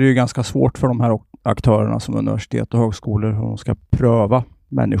 Samtidigt är det ju ganska svårt för de här aktörerna som universitet och högskolor, om de ska pröva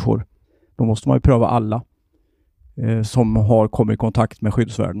människor. Då måste man ju pröva alla som har kommit i kontakt med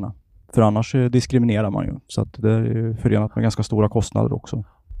skyddsvärdena. För annars diskriminerar man ju. Så att det är ju förenat med ganska stora kostnader också.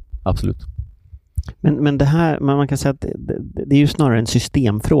 Absolut. Men det här, man kan säga att det är ju snarare en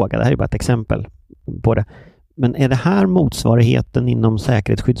systemfråga. Det här är bara ett exempel på det. Men är det här motsvarigheten inom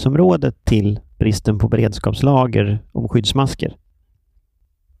säkerhetsskyddsområdet till bristen på beredskapslager om skyddsmasker?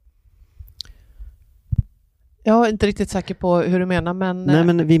 Jag är inte riktigt säker på hur du menar, men... Nej,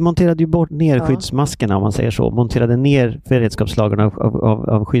 men vi monterade ju bort ner skyddsmaskerna, om man säger så. Monterade ner beredskapslagren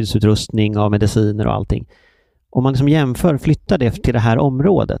av skyddsutrustning, av mediciner och allting. Om man liksom flyttar det till det här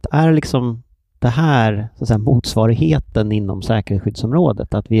området, är liksom det här så att säga, motsvarigheten inom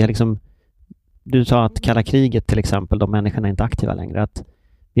säkerhetsskyddsområdet? Att vi har liksom... Du sa att kalla kriget till exempel, de människorna är inte aktiva längre. Att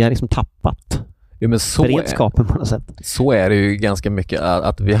vi har liksom tappat beredskapen på något sätt. Så är det ju ganska mycket,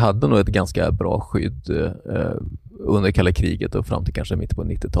 att vi hade nog ett ganska bra skydd under kalla kriget och fram till kanske mitt på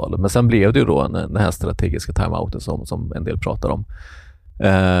 90-talet. Men sen blev det ju då den här strategiska timeouten som en del pratar om.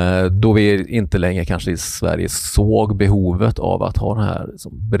 Då vi inte längre kanske i Sverige såg behovet av att ha det här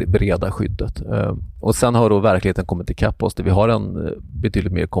breda skyddet. Och sen har då verkligheten kommit ikapp oss. Vi har en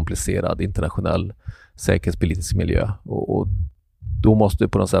betydligt mer komplicerad internationell säkerhetspolitisk miljö. Och då måste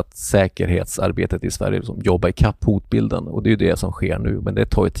på något sätt säkerhetsarbetet i Sverige jobba ikapp hotbilden. Och det är ju det som sker nu. Men det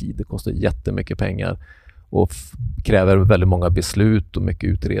tar ju tid, det kostar jättemycket pengar. Och kräver väldigt många beslut och mycket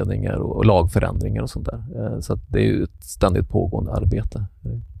utredningar och lagförändringar och sånt där. Så att det är ju ett ständigt pågående arbete.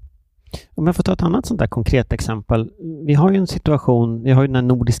 Om jag får ta ett annat sånt där konkret exempel. Vi har ju en situation, vi har ju den här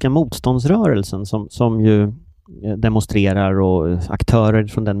nordiska motståndsrörelsen som ju demonstrerar, och aktörer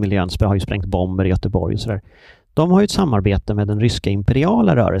från den miljön har ju sprängt bomber i Göteborg och sådär. De har ju ett samarbete med den ryska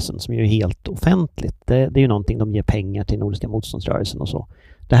imperiala rörelsen som är ju helt offentligt. Det är ju någonting, de ger pengar till nordiska motståndsrörelsen och så.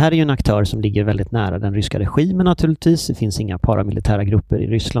 Det här är ju en aktör som ligger väldigt nära den ryska regimen naturligtvis. Det finns inga paramilitära grupper i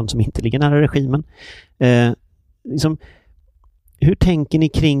Ryssland som inte ligger nära regimen. Hur tänker ni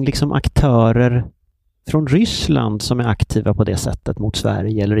kring aktörer från Ryssland som är aktiva på det sättet mot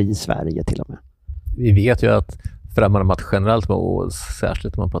Sverige eller i Sverige till och med? Vi vet ju att främmande makt generellt, och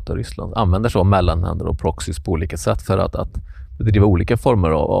särskilt när man pratar Ryssland, använder sig av mellanhänder och proxys på olika sätt för att bedriva olika former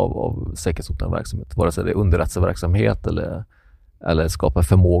av säkerhetshotande verksamhet. Vare sig det är underrättelseverksamhet eller skapa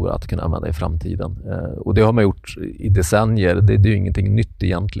förmåga att kunna använda i framtiden. Och det har man gjort i decennier. Det är ju ingenting nytt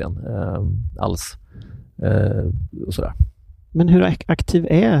egentligen alls. Och sådär. Men hur aktiv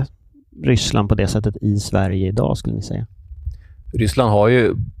är Ryssland på det sättet i Sverige idag, skulle ni säga? Ryssland har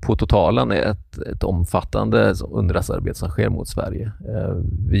ju på totalen ett omfattande underrättelsearbete som sker mot Sverige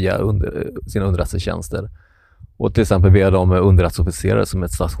via sina underrättelsetjänster. Och till exempel via de underrättelseofficerare som är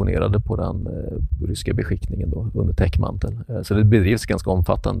stationerade på den ryska beskickningen då, under täckmantel. Så det bedrivs ganska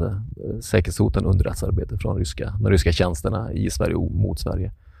omfattande säkerhetshotande underrättelsearbete från de ryska tjänsterna i Sverige och mot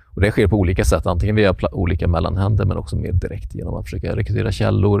Sverige. Och det sker på olika sätt, antingen via olika mellanhänder men också mer direkt genom att försöka rekrytera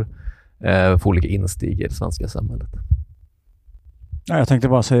källor, få olika insteg i det svenska samhället. Ja, jag tänkte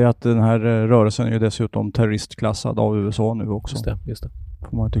bara säga att den här rörelsen är ju dessutom terroristklassad av USA nu också. Just det.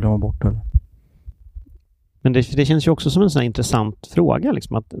 Får man inte glömma bort det. Men det känns ju också som en sån här intressant fråga,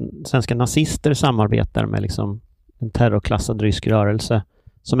 att svenska nazister samarbetar med en terrorklassad rysk rörelse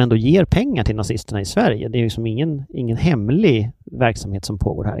som ändå ger pengar till nazisterna i Sverige. Det är ju ingen hemlig verksamhet som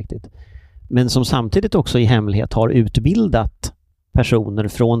pågår här riktigt. Men som samtidigt också i hemlighet har utbildat personer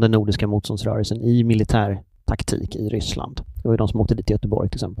från den nordiska motståndsrörelsen i militär taktik i Ryssland. Det var ju de som åkte dit till Göteborg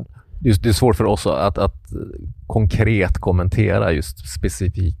till exempel. Det är svårt för oss att konkret kommentera just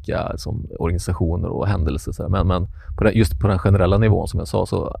specifika som organisationer och händelser. Så men just på den generella nivån som jag sa,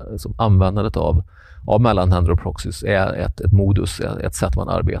 så användandet av mellanhänder och proxies är ett modus, ett sätt man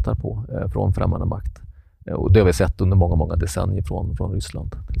arbetar på från främmande makt. Och det har vi sett under många decennier från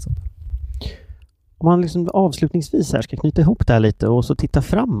Ryssland till exempel. Om man liksom avslutningsvis här ska knyta ihop det här lite och så titta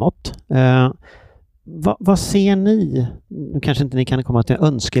framåt. Vad ser ni? Nu kanske inte ni kan komma till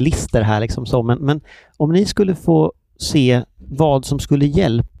önskelister här liksom så, men om ni skulle få se vad som skulle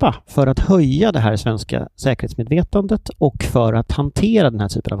hjälpa för att höja det här svenska säkerhetsmedvetandet och för att hantera den här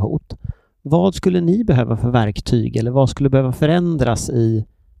typen av hot. Vad skulle ni behöva för verktyg eller vad skulle behöva förändras i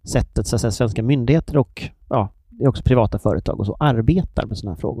sättet så att säga, svenska myndigheter och det är också privata företag och så arbetar med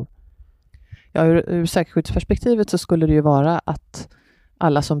sådana här frågor? Ja, ur säkerhetsperspektivet så skulle det ju vara att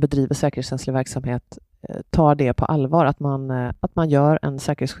alla som bedriver säkerhetskänslig verksamhet tar det på allvar, att man gör en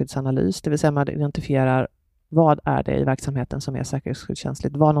säkerhetsskyddsanalys, det vill säga man identifierar vad är det i verksamheten som är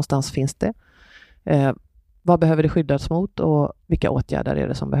säkerhetsskyddskänsligt, var någonstans finns det, vad behöver det skyddas mot och vilka åtgärder är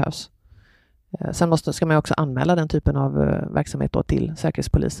det som behövs. Sen ska man också anmäla den typen av verksamhet då till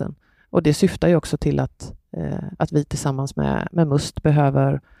Säkerhetspolisen, och det syftar ju också till att vi tillsammans med MUST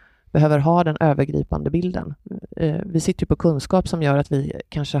behöver ha den övergripande bilden. Vi sitter ju på kunskap som gör att vi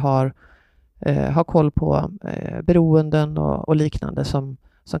kanske har koll på beroenden och liknande som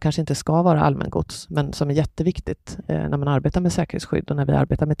kanske inte ska vara allmängods, men som är jätteviktigt när man arbetar med säkerhetsskydd och när vi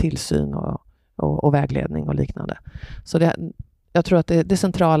arbetar med tillsyn och vägledning och liknande. Så jag tror att det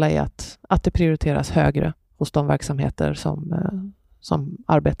centrala är att det prioriteras högre hos de verksamheter som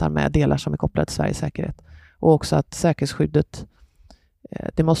arbetar med delar som är kopplade till Sveriges säkerhet. Och också att säkerhetsskyddet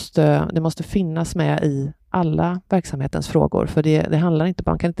det måste finnas med i alla verksamhetens frågor, för det handlar inte,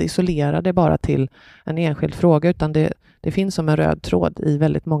 man kan inte isolera det bara till en enskild fråga, utan det finns som en röd tråd i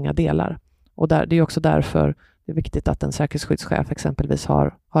väldigt många delar. Och det är också därför det är viktigt att en säkerhetsskyddschef exempelvis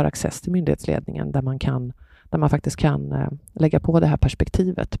har access till myndighetsledningen där man faktiskt kan lägga på det här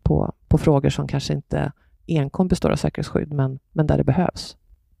perspektivet på frågor som kanske inte enkom består av säkerhetsskydd, men där det behövs.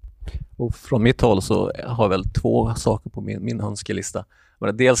 Och från mitt håll så har jag väl 2 saker på min önskelista.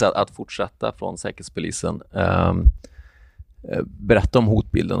 Dels att fortsätta från Säkerhetspolisen berätta om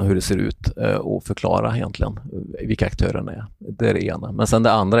hotbilden och hur det ser ut och förklara egentligen vilka aktörerna är. Det är det ena. Men sen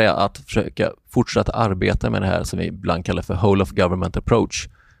det andra är att försöka fortsätta arbeta med det här som vi ibland kallar för whole of government approach.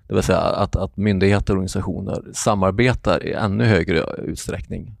 Det vill säga att myndigheter och organisationer samarbetar i ännu högre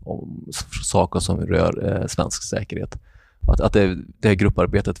utsträckning om saker som rör svensk säkerhet. Att det här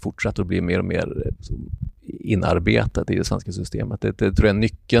grupparbetet fortsätter att bli mer och mer inarbetat i det svenska systemet. Det tror jag är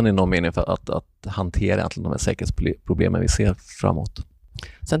nyckeln i någon mening för att hantera egentligen de här säkerhetsproblemen vi ser framåt.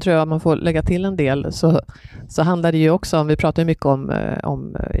 Sen tror jag att man får lägga till en del, så handlar det ju också om, vi pratar ju mycket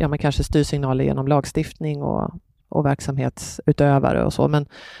om men kanske styrsignaler genom lagstiftning och verksamhetsutövare och så, men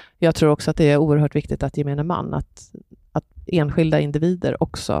jag tror också att det är oerhört viktigt att gemene man, att enskilda individer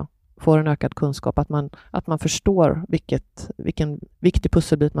också får en ökad kunskap, att man förstår vilken viktig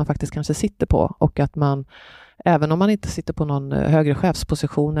pusselbit man faktiskt kanske sitter på, och att man, även om man inte sitter på någon högre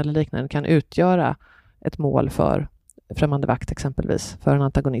chefsposition eller liknande, kan utgöra ett mål för främmande vakt exempelvis, för en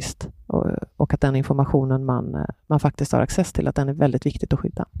antagonist, och att den informationen man faktiskt har access till, att den är väldigt viktigt att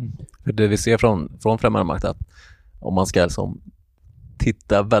skydda. För det vi ser från främmande makt, att om man ska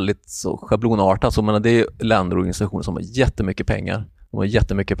titta väldigt så schablonartat, så det är länder och organisationer som har jättemycket pengar, de har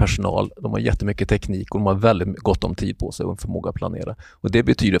jättemycket personal, de har jättemycket teknik och de har väldigt gott om tid på sig och en förmåga att planera. Och det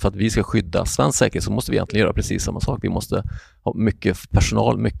betyder för att vi ska skydda svensk säkerhet så måste vi egentligen göra precis samma sak. Vi måste ha mycket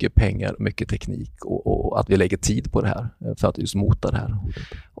personal, mycket pengar, mycket teknik och att vi lägger tid på det här för att just mota det här.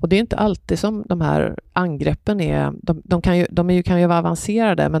 Och det är inte alltid som de här angreppen är, de kan ju vara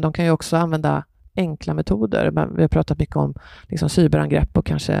avancerade, men de kan ju också använda enkla metoder. Vi har pratat mycket om cyberangrepp och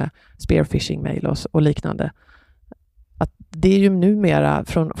kanske spearphishing-mail och liknande. Att det är ju numera,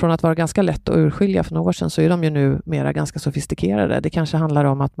 från att vara ganska lätt att urskilja för några år sedan, så är de ju numera ganska sofistikerade. Det kanske handlar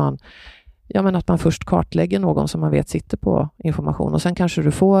om att man först kartlägger någon som man vet sitter på information, och sen kanske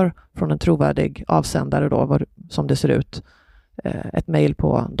du får från en trovärdig avsändare då, som det ser ut, ett mejl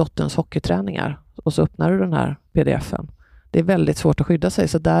på dotterns hockeyträningar, och så öppnar du den här pdf-en. Det är väldigt svårt att skydda sig,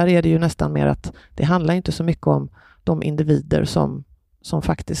 så där är det ju nästan mer att det handlar inte så mycket om de individer som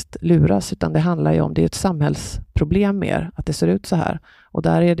faktiskt luras, utan det handlar ju om, det är ett samhällsproblem mer att det ser ut så här. Och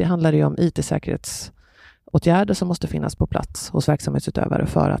där handlar det ju om IT-säkerhetsåtgärder som måste finnas på plats hos verksamhetsutövare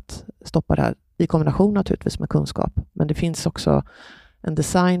för att stoppa det här, i kombination naturligtvis med kunskap. Men det finns också en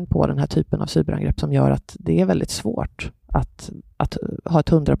design på den här typen av cyberangrepp som gör att det är väldigt svårt att ha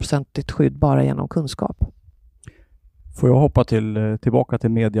ett 100% skydd bara genom kunskap. Får jag hoppa tillbaka till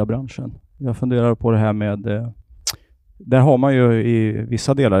mediebranschen? Jag funderar på det här med... Där har man ju i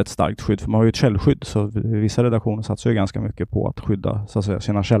vissa delar ett starkt skydd, för man har ju ett källskydd. Så vissa redaktioner satsar ju ganska mycket på att skydda så att säga,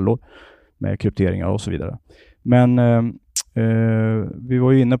 sina källor med krypteringar och så vidare. Men vi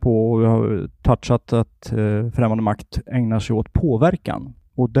var ju inne på och vi har touchat att främmande makt ägnar sig åt påverkan.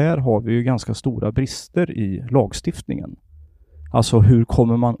 Och där har vi ju ganska stora brister i lagstiftningen. Alltså hur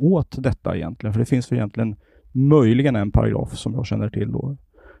kommer man åt detta egentligen? För det finns ju egentligen möjligen en paragraf som jag känner till då,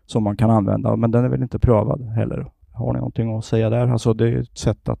 som man kan använda, men den är väl inte prövad heller. Har ni någonting att säga där? Alltså det är ett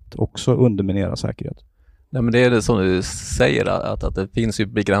sätt att också underminera säkerhet. Nej, men det är det som du säger, att det finns ju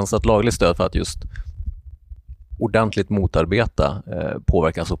begränsat lagligt stöd för att just ordentligt motarbeta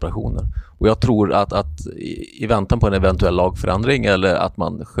påverkansoperationer. Och jag tror att i väntan på en eventuell lagförändring eller att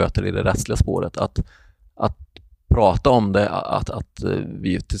man sköter i det rättsliga spåret, att prata om det, att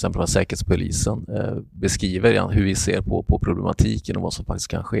vi till exempel från Säkerhetspolisen beskriver hur vi ser på problematiken och vad som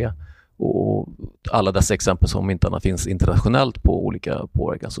faktiskt kan ske. Och alla dessa exempel som inte annat finns internationellt på olika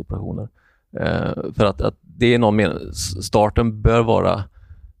påverkansoperationer. För att det är någon starten bör vara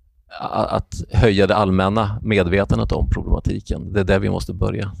att höja det allmänna medvetandet om problematiken. Det är där vi måste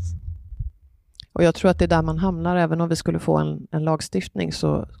börja. Och jag tror att det är där man hamnar. Även om vi skulle få en lagstiftning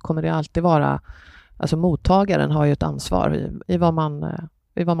så kommer det alltid vara, alltså mottagaren har ju ett ansvar i vad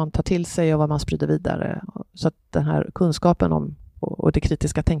man tar till sig och vad man sprider vidare. Så att den här kunskapen om och det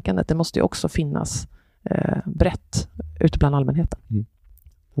kritiska tänkandet, det måste ju också finnas brett ute bland allmänheten. Mm.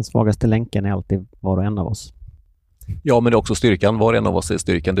 Den svagaste länken är alltid var och en av oss. Ja, men det är också styrkan. Var och en av oss är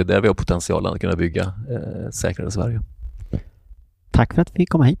styrkan. Det är där vi har potentialen att kunna bygga säkrare Sverige. Tack för att vi fick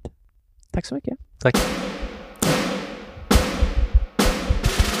komma hit. Tack så mycket. Tack.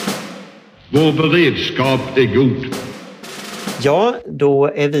 Vår beredskap är god. Ja, då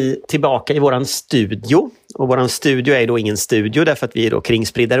är vi tillbaka i våran studio. Och våran studio är då ingen studio därför att vi är då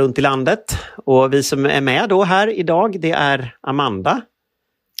kringspridda runt i landet. Och vi som är med då här idag, det är Amanda.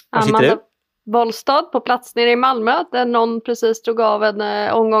 Var sitter du? Wollstad på plats nere i Malmö där någon precis drog av en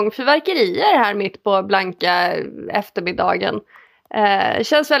omgång fyrverkerier här mitt på blanka eftermiddagen.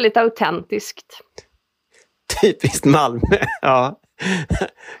 Känns väldigt autentiskt. Typiskt Malmö, ja.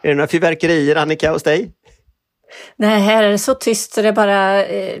 Är det några fyrverkerier, Annika, hos dig? Nej, här är det så tyst så det är bara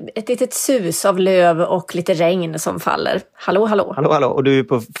ett litet sus av löv och lite regn som faller. Hallå, hallå. Hallå. Och du är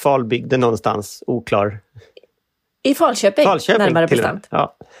på Falbygden någonstans, oklar. I Falköping närmare bestämt.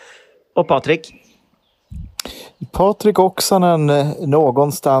 Ja. Och Patrik? Patrik Oksanen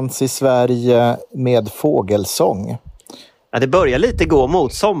någonstans i Sverige med fågelsång. Ja, det börjar lite gå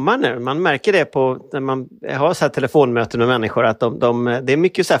mot sommar nu. Man märker det på när man har så här telefonmöten med människor att det är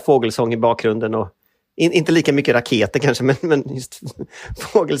mycket så här fågelsång i bakgrunden och inte lika mycket raketer kanske, men just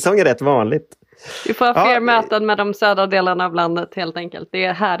fågelsång är rätt vanligt. Vi får ha fler möten med de södra delarna av landet helt enkelt. Det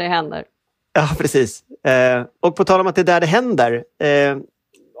är här det händer. Ja, precis. Och på tal om att det är där det händer.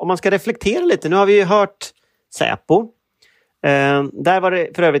 Om man ska reflektera lite. Nu har vi ju hört Säpo. Där var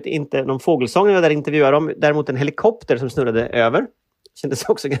det för övrigt inte någon fågelsång jag var där intervjuade om. Däremot en helikopter som snurrade över. Kändes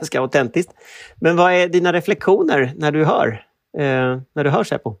också ganska autentiskt. Men vad är dina reflektioner när du hör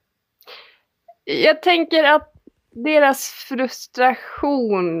Säpo? Jag tänker att deras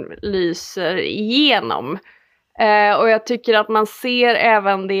frustration lyser igenom. Och jag tycker att man ser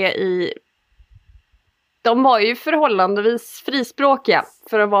även det i... De var ju förhållandevis frispråkiga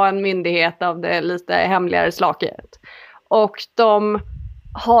för att vara en myndighet av det lite hemligare slaget. Och de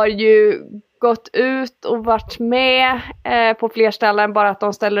har ju gått ut och varit med på fler ställen. Bara att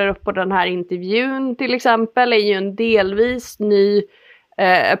de ställer upp på den här intervjun till exempel är ju en delvis ny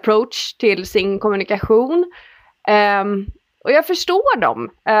approach till sin kommunikation. Och jag förstår dem.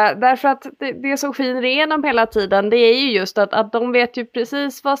 Därför att det som skiner igenom hela tiden, det är ju just att de vet ju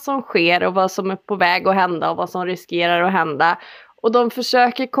precis vad som sker och vad som är på väg att hända och vad som riskerar att hända. Och de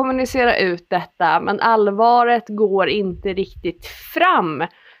försöker kommunicera ut detta, men allvaret går inte riktigt fram.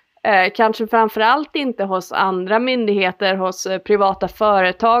 Kanske framförallt inte hos andra myndigheter, hos privata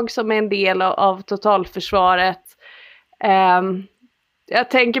företag som är en del av totalförsvaret. Jag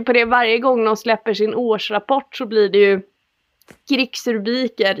tänker på det varje gång de släpper sin årsrapport så blir det ju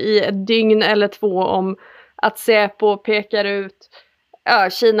krigsrubriker i ett dygn eller två om att Säpo pekar ut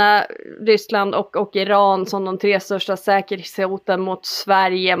Kina, Ryssland och Iran som de 3 största säkerhetshoten mot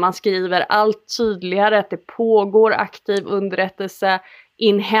Sverige. Man skriver allt tydligare att det pågår aktiv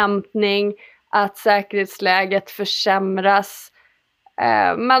underrättelseinhämtning, att säkerhetsläget försämras.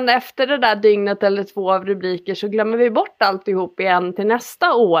 Men efter det där dygnet eller 2 av rubriker så glömmer vi bort alltihop igen till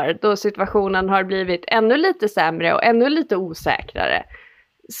nästa år då situationen har blivit ännu lite sämre och ännu lite osäkrare.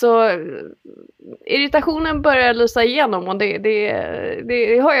 Så irritationen börjar lysa igenom och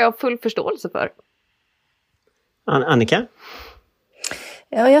det har jag full förståelse för. Annika?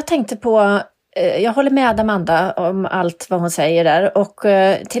 Ja, jag tänkte på, jag håller med Amanda om allt vad hon säger där, och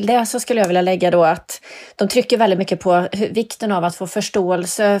till det så skulle jag vilja lägga då att de trycker väldigt mycket på vikten av att få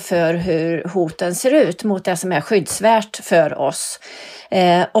förståelse för hur hoten ser ut mot det som är skyddsvärt för oss.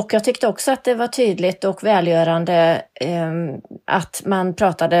 Och jag tyckte också att det var tydligt och välgörande att man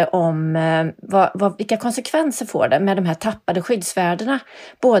pratade om vilka konsekvenser får det med de här tappade skyddsvärdena.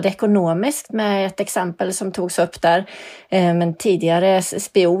 Både ekonomiskt med ett exempel som togs upp där, men tidigare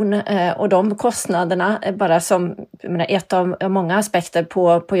spion och de kostnaderna bara som ett av många aspekter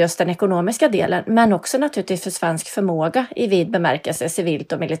på just den ekonomiska delen. Men också naturligtvis för svensk förmåga i vid bemärkelse,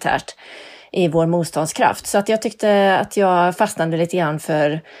 civilt och militärt, i vår motståndskraft. Så att jag tyckte att jag fastnade lite grann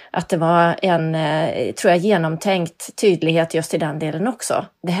för att det var en, tror jag, genomtänkt tydlighet just i den delen också.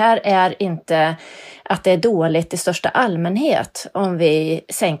 Det här är inte att det är dåligt i största allmänhet om vi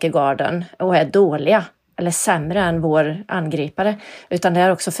sänker garden och är dåliga eller sämre än vår angripare, utan det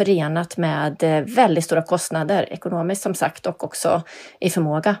är också förenat med väldigt stora kostnader ekonomiskt som sagt och också i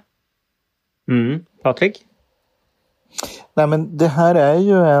förmåga. Patrik? Nej, men det här är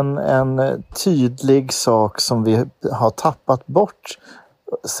ju en tydlig sak som vi har tappat bort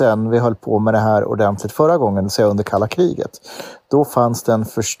sen vi höll på med det här ordentligt förra gången, så under kalla kriget. Då fanns det en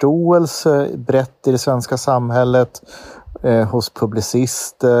förståelse brett i det svenska samhället, hos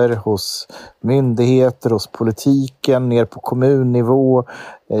publicister, hos myndigheter, hos politiken, ner på kommunnivå,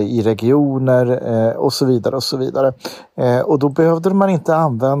 i regioner och så vidare och så vidare. Och då behövde man inte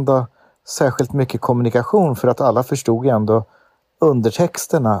använda särskilt mycket kommunikation för att alla förstod ändå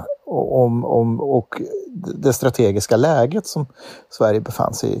undertexterna och det strategiska läget som Sverige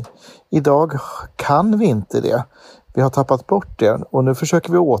befann sig i. Idag kan vi inte det. Vi har tappat bort det och nu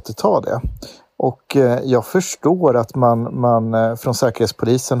försöker vi återta det. Och jag förstår att man från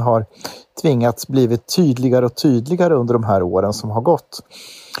Säkerhetspolisen har tvingats blivit tydligare och tydligare under de här åren som har gått.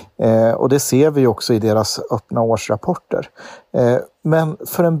 Och det ser vi också i deras öppna årsrapporter. Men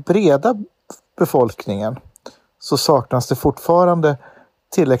för den breda befolkningen så saknas det fortfarande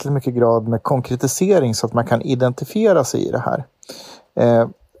tillräckligt mycket grad med konkretisering så att man kan identifiera sig i det här.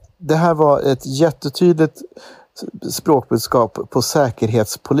 Det här var ett jättetydligt språkbudskap på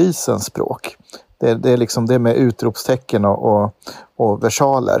Säkerhetspolisens språk. Det är liksom det med utropstecken och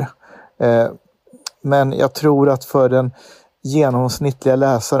versaler. Men jag tror att för den genomsnittliga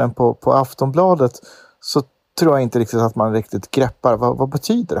läsaren på Aftonbladet så tror jag inte riktigt att man riktigt greppar vad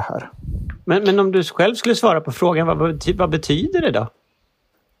betyder det här. Men om du själv skulle svara på frågan, vad betyder det då?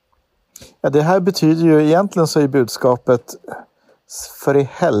 Ja, det här betyder ju egentligen så är budskapet för i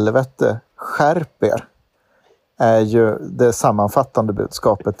helvete, skärp er, är ju det sammanfattande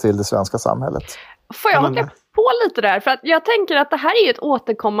budskapet till det svenska samhället. Får jag haka på lite där? För att jag tänker att det här är ju ett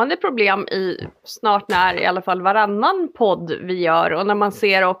återkommande problem i snart när i alla fall varannan podd vi gör. Och när man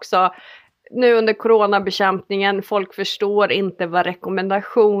ser också nu under coronabekämpningen, folk förstår inte vad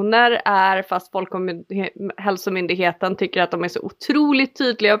rekommendationer är fast Folkhälsomyndigheten tycker att de är så otroligt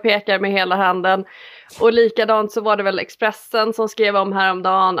tydliga och pekar med hela handen. Och likadant så var det väl Expressen som skrev om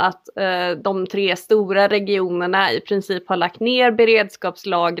häromdagen att de 3 stora regionerna i princip har lagt ner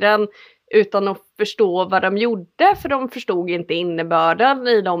beredskapslagren utan att förstå vad de gjorde, för de förstod inte innebörden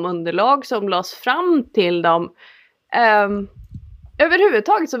i de underlag som lades fram till dem.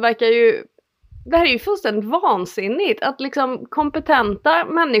 Överhuvudtaget så verkar ju det här är ju fullständigt vansinnigt att liksom kompetenta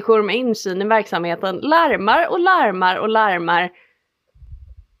människor med insyn i verksamheten larmar.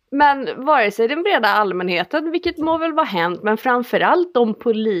 Men vare sig den breda allmänheten, vilket må väl vara hänt, men framförallt de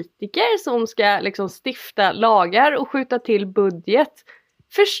politiker som ska liksom stifta lagar och skjuta till budget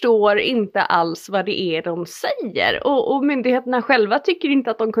förstår inte alls vad det är de säger. Och myndigheterna själva tycker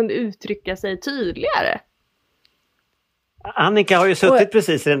inte att de kunde uttrycka sig tydligare. Annika har ju suttit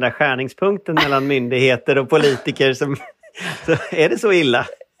precis i den där skärningspunkten mellan myndigheter och politiker. Så är det så illa?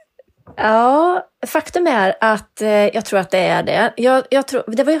 Ja, faktum är att jag tror att det är det. Jag tror,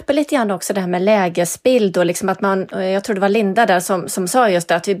 det var uppe lite grann också det här med lägesbild och liksom att jag tror det var Linda där som sa just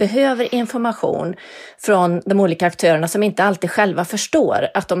det, att vi behöver information från de olika aktörerna som inte alltid själva förstår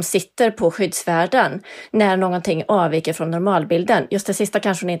att de sitter på skyddsvärden när någonting avviker från normalbilden. Just det sista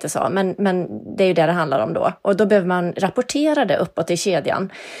kanske hon inte sa, men det är ju det handlar om då. Och då behöver man rapportera det uppåt i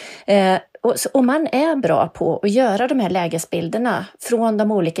kedjan. Och man är bra på att göra de här lägesbilderna från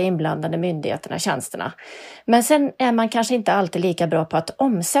de olika inblandade myndigheterna, tjänsterna. Men sen är man kanske inte alltid lika bra på att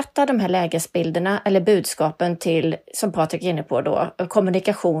omsätta de här lägesbilderna eller budskapen till, som Patrik är inne på då,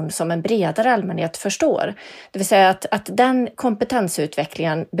 kommunikation som en bredare allmänhet förstår. Det vill säga att den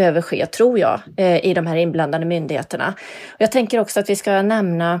kompetensutvecklingen behöver ske, tror jag, i de här inblandade myndigheterna. Och jag tänker också att vi ska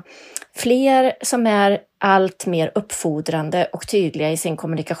nämna fler som är allt mer uppfordrande och tydliga i sin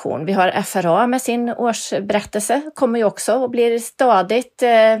kommunikation. Vi har FRA med sin årsberättelse, kommer ju också och blir stadigt,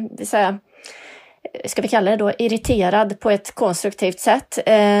 ska vi kalla det då, irriterad på ett konstruktivt sätt.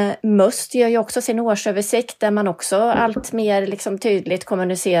 Must gör ju också sin årsöversikt där man också allt mer liksom tydligt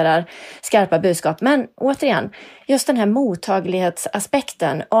kommunicerar skarpa budskap. Men återigen, just den här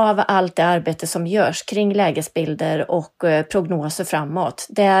mottaglighetsaspekten av allt det arbete som görs kring lägesbilder och prognoser framåt,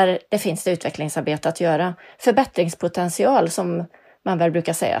 där det finns det utvecklingsarbete att göra. Förbättringspotential som man väl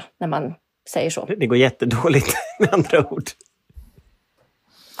brukar säga när man säger så. Det går jättedåligt med andra ord.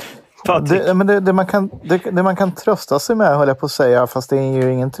 Det man kan trösta sig med, höll jag på att säga, fast det är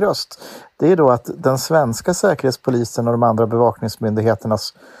ju ingen tröst. Det är då att den svenska säkerhetspolisen och de andra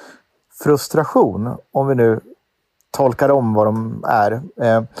bevakningsmyndigheternas frustration, om vi nu tolkar om vad de är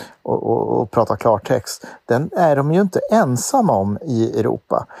och pratar klartext, den är de ju inte ensamma om i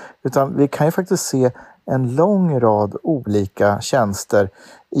Europa. Utan vi kan ju faktiskt se en lång rad olika tjänster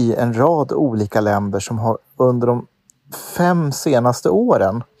i en rad olika länder som har under de 5 senaste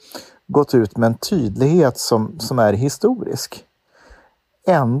åren gått ut med en tydlighet som är historisk.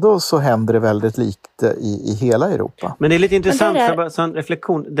 Ändå så händer det väldigt lite i hela Europa. Men det är lite intressant, för en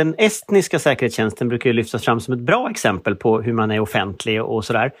reflektion. Den estniska säkerhetstjänsten brukar ju lyftas fram som ett bra exempel på hur man är offentlig och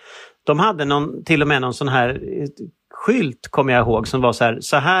sådär. De hade till och med någon sån här skylt, kommer jag ihåg, som var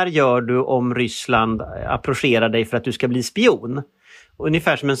så här gör du om Ryssland approcherar dig för att du ska bli spion.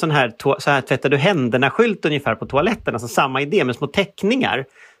 Ungefär som en så här tvättar du händerna-skylt ungefär på toaletten. Alltså samma idé med små teckningar.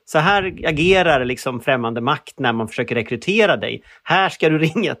 Så här agerar liksom främmande makt när man försöker rekrytera dig. Här ska du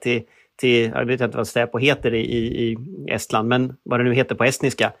ringa till jag vet inte vad Säpo heter i Estland, men vad det nu heter på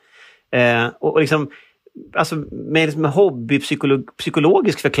estniska. Och liksom, alltså med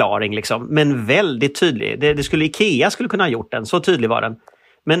hobbypsykologisk förklaring liksom, men väldigt tydlig. Det skulle Ikea skulle kunna ha gjort den, så tydlig var den.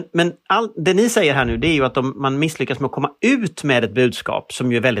 Men det ni säger här nu, det är ju att man misslyckas med att komma ut med ett budskap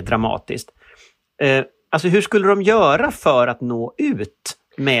som ju är väldigt dramatiskt. Alltså hur skulle de göra för att nå ut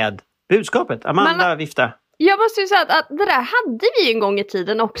med budskapet? Amanda, vifta. Jag måste ju säga att det där hade vi en gång i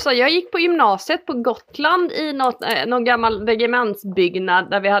tiden också. Jag gick på gymnasiet på Gotland i någon gammal regementsbyggnad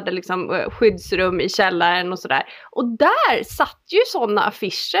där vi hade liksom skyddsrum i källaren och sådär. Och där satt ju sådana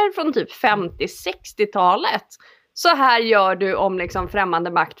affischer från typ 50-60-talet. Så här gör du om liksom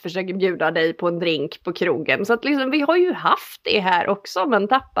främmande makt försöker bjuda dig på en drink på krogen. Så att liksom, vi har ju haft det här också, men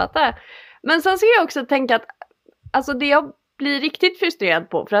tappat det. Men sen ska jag också tänka att alltså det jag blir riktigt frustrerad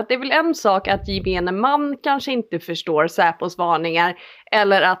på, för att det är väl en sak att gemene man kanske inte förstår Säpos varningar,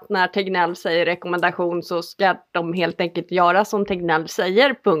 eller att när Tegnell säger rekommendation så ska de helt enkelt göra som Tegnell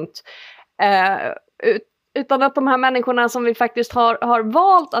säger, punkt. Utan att de här människorna som vi faktiskt har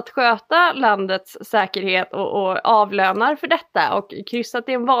valt att sköta landets säkerhet och avlönar för detta och kryssat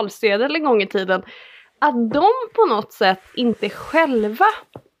i en valsedel en gång i tiden, att de på något sätt inte själva,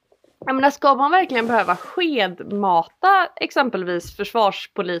 jag menar, ska man verkligen behöva skedmata exempelvis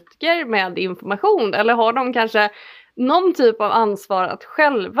försvarspolitiker med information, eller har de kanske någon typ av ansvar att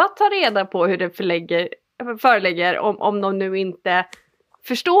själva ta reda på hur det förelägger om de nu inte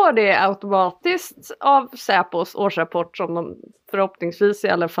förstår det automatiskt av Säpos årsrapport som de förhoppningsvis i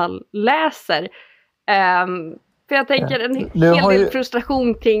alla fall läser. För jag tänker en hel del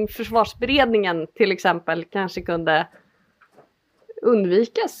frustration kring försvarsberedningen till exempel kanske kunde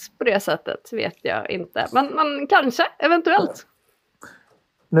undvikas på det sättet, vet jag inte. Men kanske, eventuellt.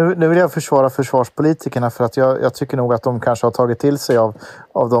 Nu vill jag försvara försvarspolitikerna, för att jag tycker nog att de kanske har tagit till sig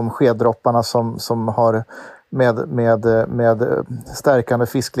av de skeddropparna som har med stärkande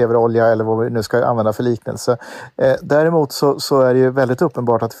fiskleverolja, eller vad vi nu ska använda för liknelse. Däremot så är det ju väldigt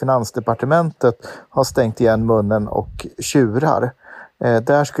uppenbart att Finansdepartementet har stängt igen munnen och tjurar.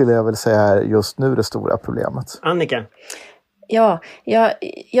 Där skulle jag väl säga är just nu det stora problemet. Annika? Ja,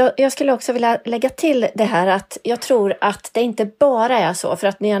 jag skulle också vilja lägga till det här att jag tror att det inte bara är så, för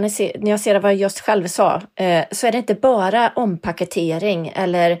att när jag ser vad jag just själv sa, så är det inte bara ompaketering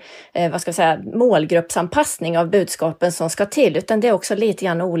eller vad ska jag säga, målgruppsanpassning av budskapen som ska till, utan det är också lite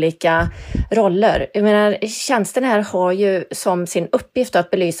grann olika roller. Jag menar, tjänsten här har ju som sin uppgift att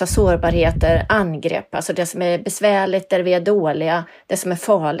belysa sårbarheter, angrepp, alltså det som är besvärligt, där vi är dåliga, det som är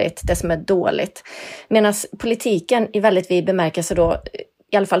farligt, det som är dåligt. Medan politiken i väldigt vid bemärkelse då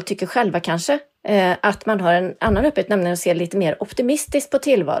i alla fall tycker själva kanske, att man har en annan uppgift, nämligen att se lite mer optimistiskt på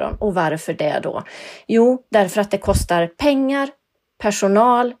tillvaron. Och varför det då? Jo, därför att det kostar pengar,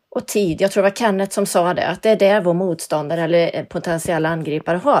 personal och tid. Jag tror det var Kennet som sa det, att det är det vår motståndare eller potentiella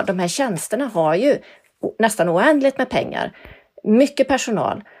angripare har. De här tjänsterna har ju nästan oändligt med pengar, mycket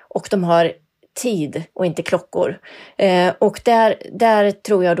personal och de har tid och inte klockor. Och där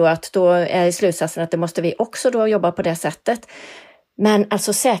tror jag då att då är slutsatsen att det måste vi också då jobba på det sättet. Men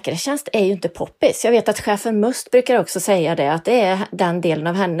alltså säkerhetstjänst är ju inte poppis. Jag vet att chefen Must brukar också säga det, att det är den delen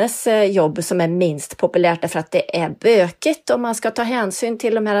av hennes jobb som är minst populärt, därför att det är bökigt om man ska ta hänsyn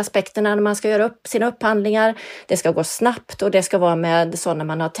till de här aspekterna när man ska göra upp sina upphandlingar. Det ska gå snabbt och det ska vara med sådana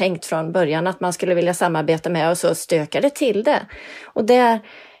man har tänkt från början att man skulle vilja samarbeta med, och så stökar det till det. Och det,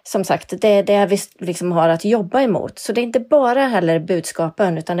 som sagt, det är det vi liksom har att jobba emot. Så det är inte bara heller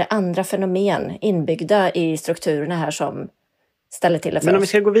budskapen, utan det är andra fenomen inbyggda i strukturerna här som ställer till det för Men om oss. vi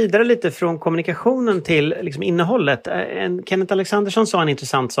ska gå vidare lite från kommunikationen till liksom innehållet. Kennet Alexandersson sa en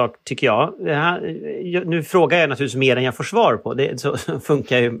intressant sak, tycker jag. Nu frågar jag naturligtvis mer än jag får svar på. Så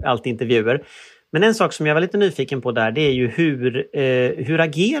funkar ju alltid intervjuer. Men en sak som jag var lite nyfiken på där, det är ju hur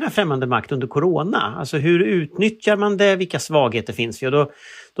agerar främmande makt under corona? Alltså hur utnyttjar man det? Vilka svagheter finns det? Och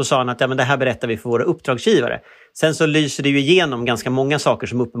då sa han att men det här berättar vi för våra uppdragsgivare. Sen så lyser det ju igenom ganska många saker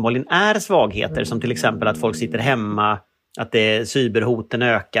som uppenbarligen är svagheter, som till exempel att folk sitter hemma, att cyberhoten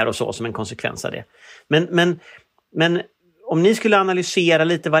ökar och så som en konsekvens av det. Men om ni skulle analysera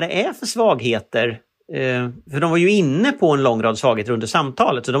lite vad det är för svagheter, för de var ju inne på en lång rad svagheter under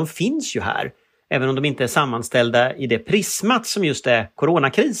samtalet, så de finns ju här, även om de inte är sammanställda i det prismat som just är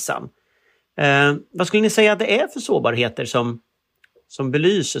coronakrisen. Vad skulle ni säga att det är för sårbarheter som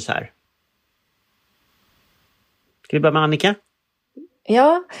belyses här? Ska vi börja med Annika?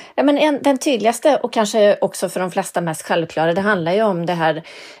 Ja, men den tydligaste och kanske också för de flesta mest självklara, det handlar ju om det här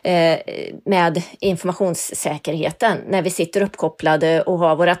med informationssäkerheten. När vi sitter uppkopplade och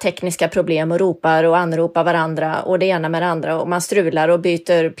har våra tekniska problem och ropar och anropar varandra och det ena med det andra, och man strular och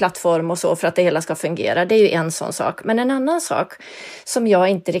byter plattform och så för att det hela ska fungera. Det är ju en sån sak. Men en annan sak som jag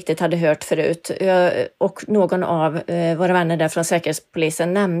inte riktigt hade hört förut, och någon av våra vänner där från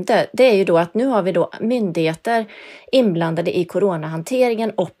Säkerhetspolisen nämnde, det är ju då att nu har vi då myndigheter inblandade i coronahanteringen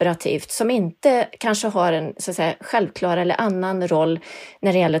operativt, som inte kanske har en så att säga självklar eller annan roll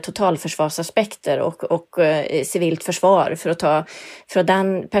när det gäller totalförsvarsaspekter och civilt försvar, för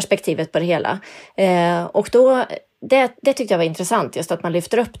den perspektivet på det hela. Och då det tyckte jag var intressant, just att man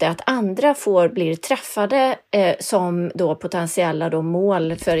lyfter upp det, att andra blir träffade som då potentiella då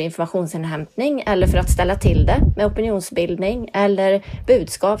mål för informationsinhämtning eller för att ställa till det med opinionsbildning eller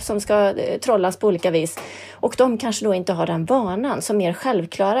budskap som ska trollas på olika vis. Och de kanske då inte har den vanan som mer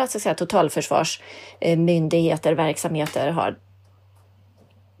självklara så att säga, totalförsvarsmyndigheter, verksamheter har.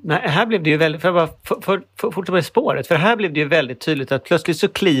 Nej, här blev det ju väldigt, för fortsätta på spåret, för här blev det ju väldigt tydligt att plötsligt så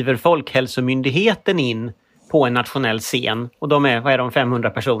kliver Folkhälsomyndigheten in på en nationell scen, och de är 500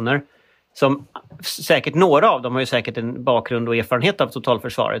 personer som säkert, några av dem har ju säkert en bakgrund och erfarenhet av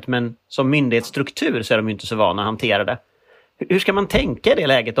totalförsvaret, men som myndighetsstruktur så är de ju inte så vana att hantera det. Hur ska man tänka i det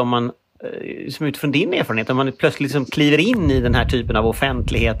läget om man, som utifrån din erfarenhet, om man plötsligt liksom kliver in i den här typen av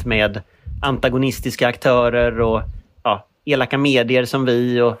offentlighet med antagonistiska aktörer och elaka medier som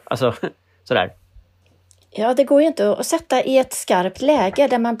vi och alltså sådär? Ja, det går ju inte att sätta i ett skarpt läge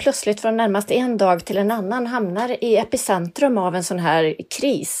där man plötsligt från närmast en dag till en annan hamnar i epicentrum av en sån här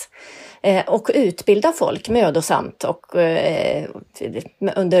kris. Och utbilda folk mödosamt och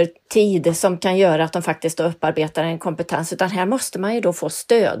under tid som kan göra att de faktiskt då upparbetar en kompetens. Utan här måste man ju då få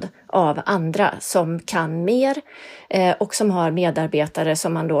stöd av andra som kan mer och som har medarbetare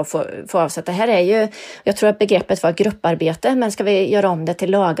som man då får avsätta. Här är ju, jag tror att begreppet var grupparbete, men ska vi göra om det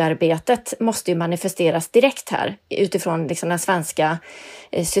till lagarbetet måste ju manifesteras direkt här utifrån liksom det svenska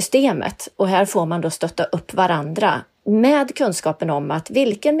systemet. Och här får man då stötta upp varandra med kunskapen om att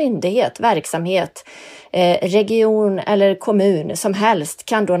vilken myndighet, verksamhet, region eller kommun som helst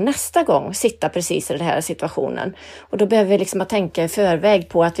kan då nästa gång sitta precis i den här situationen. Och då behöver vi liksom att tänka i förväg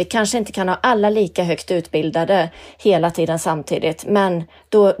på att vi kanske inte kan ha alla lika högt utbildade hela tiden samtidigt. Men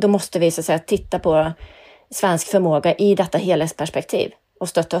då måste vi så att säga titta på svensk förmåga i detta helhetsperspektiv och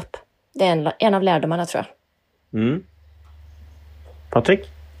stötta upp. Det är en av lärdomarna, tror jag. Mm. Patrik?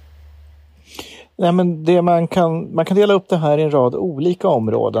 Nej, men man kan dela upp det här i en rad olika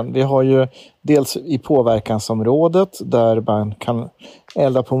områden. Vi har ju dels i påverkansområdet där man kan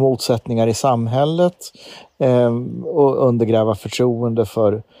elda på motsättningar i samhället och undergräva förtroende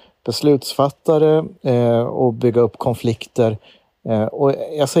för beslutsfattare och bygga upp konflikter Och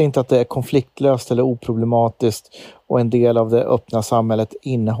jag säger inte att det är konfliktlöst eller oproblematiskt, och en del av det öppna samhället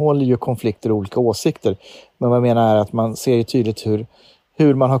innehåller ju konflikter och olika åsikter. Men vad jag menar är att man ser ju tydligt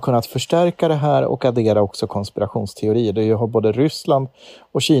hur man har kunnat förstärka det här och addera också konspirationsteorier. Det har både Ryssland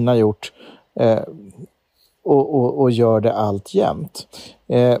och Kina gjort och gör det alltjämt.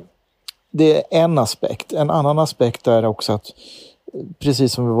 Det är en aspekt. En annan aspekt är också att,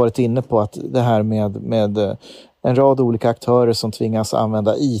 precis som vi varit inne på, att det här med en rad olika aktörer som tvingas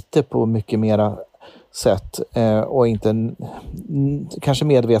använda IT på mycket mera sätt och inte kanske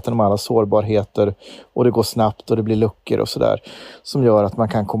medveten om alla sårbarheter, och det går snabbt och det blir luckor och sådär, som gör att man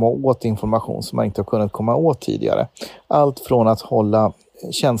kan komma åt information som man inte har kunnat komma åt tidigare. Allt från att hålla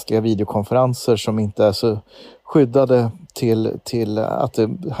känsliga videokonferenser som inte är så skyddade till att det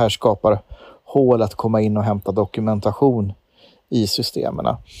här skapar hål att komma in och hämta dokumentation i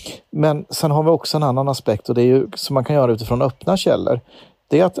systemen. Men sen har vi också en annan aspekt, och det är ju som man kan göra utifrån öppna källor.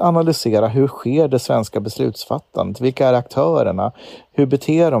 Det är att analysera hur sker det svenska beslutsfattandet, vilka är aktörerna, hur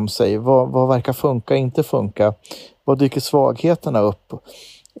beter de sig, vad verkar funka, inte funka, vad dyker svagheterna upp,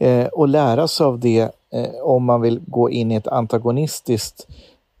 och lära sig av det om man vill gå in i ett antagonistiskt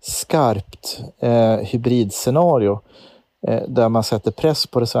skarpt hybridscenario där man sätter press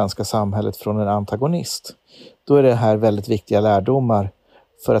på det svenska samhället från en antagonist. Då är det här väldigt viktiga lärdomar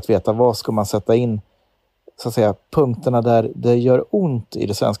för att veta vad ska man sätta in, så att säga, punkterna där det gör ont i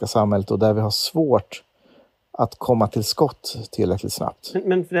det svenska samhället och där vi har svårt att komma till skott tillräckligt snabbt.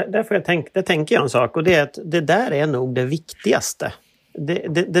 Men där tänker jag en sak, och det är att det där är nog det viktigaste.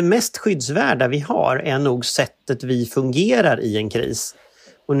 Det mest skyddsvärda vi har är nog sättet vi fungerar i en kris.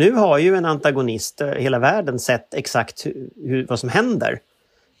 Och nu har ju en antagonist hela världen sett exakt vad som händer.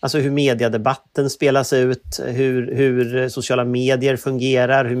 Alltså hur mediedebatten spelas ut, hur sociala medier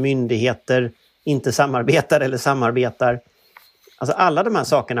fungerar, hur myndigheter inte samarbetar eller samarbetar. Alltså alla de här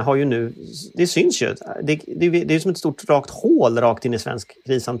sakerna har ju nu, det syns ju. Det är som ett stort rakt hål rakt in i svensk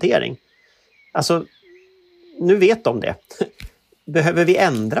krishantering. Alltså, nu vet de det. Behöver vi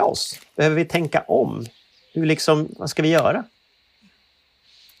ändra oss? Behöver vi tänka om? Vad ska vi göra?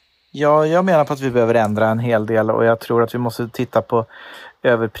 Ja, jag menar på att vi behöver ändra en hel del, och jag tror att vi måste titta på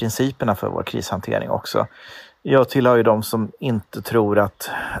över principerna för vår krishantering också. Jag tillhör ju de som inte tror att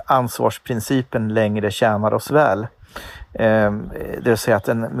ansvarsprincipen längre tjänar oss väl. Det vill säga att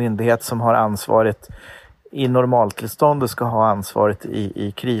en myndighet som har ansvaret i normaltillstånd ska ha ansvaret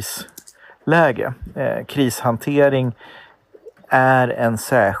i krisläge. Krishantering är en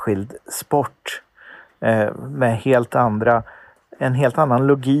särskild sport med en helt annan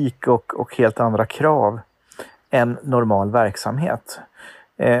logik och helt andra krav än normal verksamhet.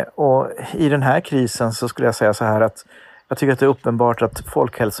 Och i den här krisen så skulle jag säga så här att jag tycker att det är uppenbart att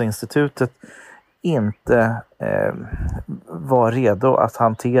Folkhälsoinstitutet inte var redo att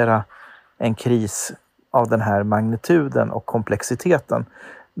hantera en kris av den här magnituden och komplexiteten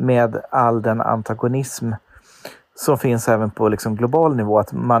med all den antagonism som finns även på global nivå,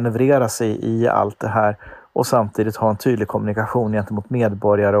 att manövrera sig i allt det här och samtidigt ha en tydlig kommunikation gentemot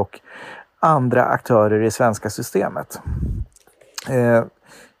medborgare och andra aktörer i det svenska systemet.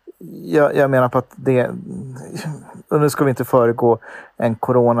 Jag menar på att och nu ska vi inte föregå en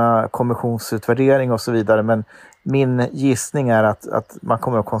coronakommissionsutvärdering och så vidare, men min gissning är att man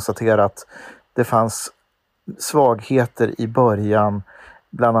kommer att konstatera att det fanns svagheter i början,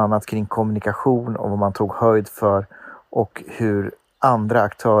 bland annat kring kommunikation och vad man tog höjd för, och hur andra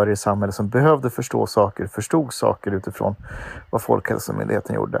aktörer i samhället som behövde förstod saker utifrån vad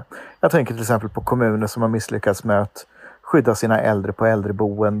Folkhälsomyndigheten gjorde. Jag tänker till exempel på kommuner som har misslyckats med att skydda sina äldre på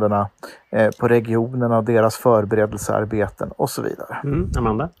äldreboendena, på regionerna och deras förberedelsearbeten och så vidare.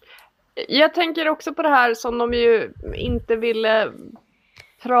 Amanda? Jag tänker också på det här som de ju inte ville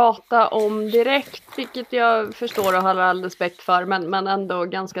prata om direkt, vilket jag förstår och har all respekt för, men ändå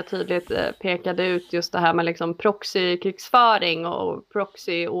ganska tydligt pekade ut just det här med proxykrigsföring och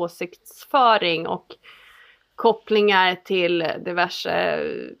proxy-åsiktsföring och kopplingar till diverse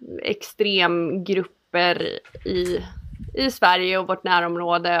extremgrupper i Sverige och vårt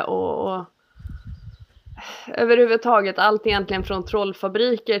närområde och överhuvudtaget allt egentligen från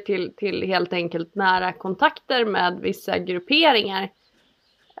trollfabriker till helt enkelt nära kontakter med vissa grupperingar.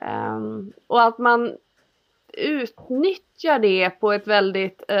 Och att man utnyttjar det på ett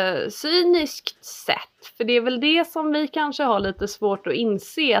väldigt cyniskt sätt. För det är väl det som vi kanske har lite svårt att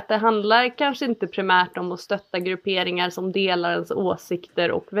inse. Att det handlar kanske inte primärt om att stötta grupperingar som delar ens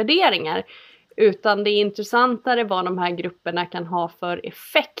åsikter och värderingar. Utan det är intressantare vad de här grupperna kan ha för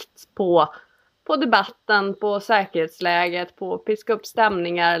effekt på debatten, på säkerhetsläget, på att piska upp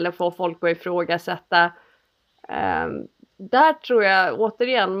stämningar eller få folk att ifrågasätta där tror jag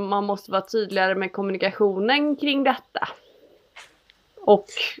återigen man måste vara tydligare med kommunikationen kring detta. Och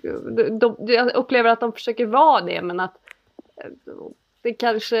jag upplever att de försöker vara det, men att det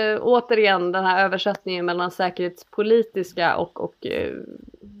kanske återigen den här översättningen mellan säkerhetspolitiska och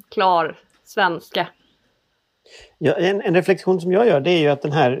klar svenska. Ja, en reflektion som jag gör, det är ju att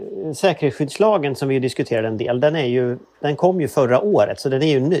den här säkerhetsskyddslagen som vi diskuterade en del, den kom ju förra året, så den är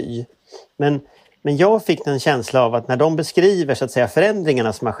ju ny. Men jag fick en känsla av att när de beskriver så att säga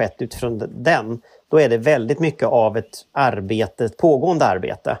förändringarna som har skett utifrån den, då är det väldigt mycket av ett pågående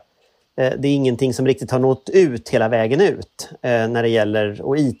arbete. Det är ingenting som riktigt har nått ut hela vägen ut när det gäller,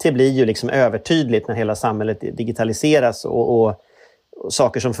 och IT blir ju liksom övertydligt när hela samhället digitaliseras och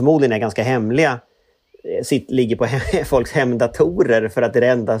saker som förmodligen är ganska hemliga ligger på folks hemdatorer för att det är det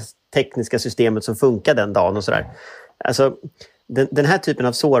enda tekniska systemet som funkar den dagen och sådär. Alltså den här typen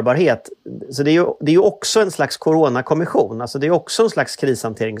av sårbarhet, så det är ju också en slags coronakommission, alltså det är också en slags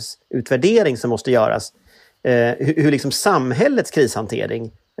krishanteringsutvärdering som måste göras. Hur liksom samhällets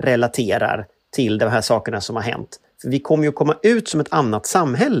krishantering relaterar till de här sakerna som har hänt. För vi kommer ju komma ut som ett annat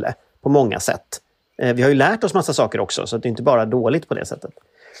samhälle på många sätt. Vi har ju lärt oss massa saker också, så det är inte bara dåligt på det sättet.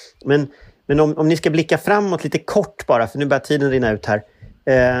 Men om ni ska blicka framåt lite kort bara, för nu börjar tiden rinna ut här.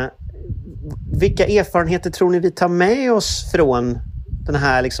 Vilka erfarenheter tror ni vi tar med oss från den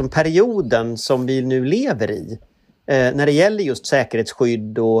här liksom perioden som vi nu lever i? När det gäller just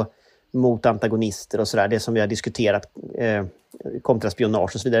säkerhetsskydd och mot antagonister och sådär, det som vi har diskuterat,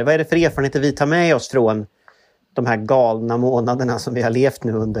 kontraspionage och så vidare. Vad är det för erfarenheter vi tar med oss från de här galna månaderna som vi har levt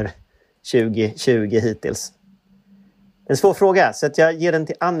nu under 2020 hittills? En svår fråga, så att jag ger den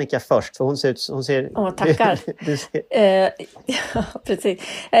till Annika först, för hon ser... Tackar. Ja, precis.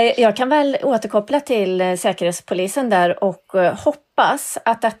 Jag kan väl återkoppla till Säkerhetspolisen där och hoppas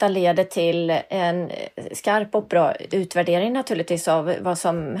att detta leder till en skarp och bra utvärdering naturligtvis av vad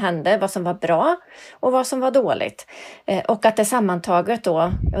som hände, vad som var bra och vad som var dåligt. Och att det sammantaget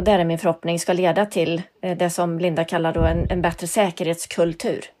då, och där är min förhoppning, ska leda till det som Linda kallar då en bättre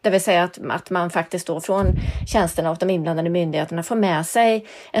säkerhetskultur. Det vill säga att man faktiskt då från tjänsterna och de inblandade myndigheterna får med sig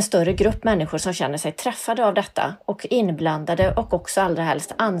en större grupp människor som känner sig träffade av detta och inblandade och också allra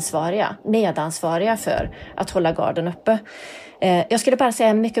helst ansvariga, medansvariga för att hålla garden uppe. Jag skulle bara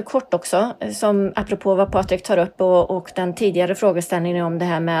säga mycket kort också, som apropå vad Patrik tar upp och den tidigare frågeställningen om det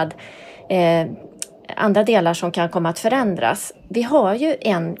här med andra delar som kan komma att förändras. Vi har ju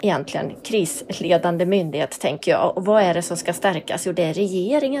en egentligen krisledande myndighet, tänker jag. Och vad är det som ska stärkas? Jo, det är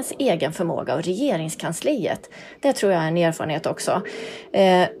regeringens egen förmåga och regeringskansliet. Det tror jag är en erfarenhet också.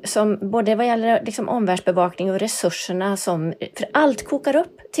 Som både vad gäller liksom omvärldsbevakning och resurserna, för allt kokar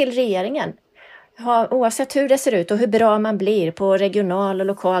upp till regeringen. Oavsett hur det ser ut och hur bra man blir på regional och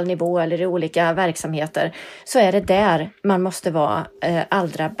lokal nivå eller i olika verksamheter, så är det där man måste vara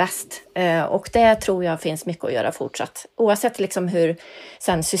allra bäst. Och det tror jag finns mycket att göra fortsatt. Oavsett liksom hur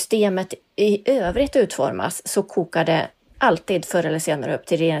sen systemet i övrigt utformas, så kokar det alltid förr eller senare upp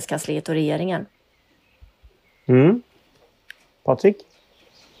till regeringskansliet och regeringen. Patrik?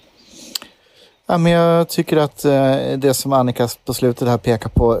 Ja, men jag tycker att det som Annika på slutet här pekar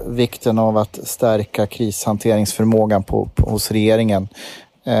på, vikten av att stärka krishanteringsförmågan hos regeringen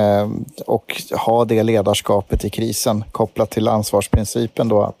och ha det ledarskapet i krisen kopplat till ansvarsprincipen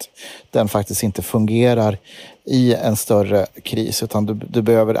då, att den faktiskt inte fungerar i en större kris, utan du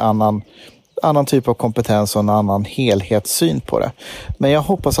behöver annan typ av kompetens och en annan helhetssyn på det. Men jag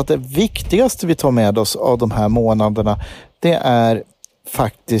hoppas att det viktigaste vi tar med oss av de här månaderna, det är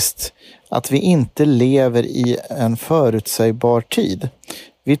faktiskt att vi inte lever i en förutsägbar tid.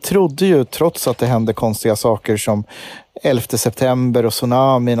 Vi trodde ju, trots att det hände konstiga saker som 11 september och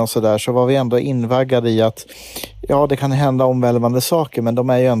tsunamin och sådär, så var vi ändå invaggade i att ja, det kan hända omvälvande saker, men de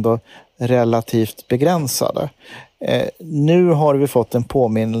är ju ändå relativt begränsade. Nu har vi fått en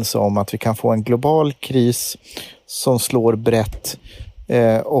påminnelse om att vi kan få en global kris som slår brett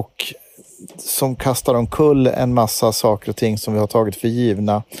och som kastar omkull en massa saker och ting som vi har tagit för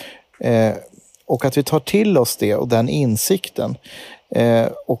givna. Och att vi tar till oss det och den insikten.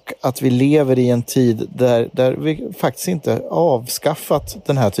 Och att vi lever i en tid där vi faktiskt inte avskaffat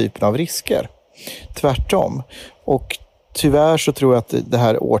den här typen av risker. Tvärtom. Och tyvärr så tror jag att det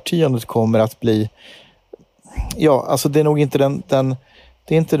här årtiondet kommer att bli... Ja, alltså det är nog inte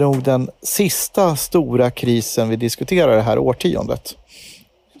det är inte nog den sista stora krisen vi diskuterar det här årtiondet.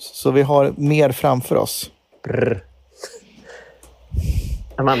 Så vi har mer framför oss. Brr.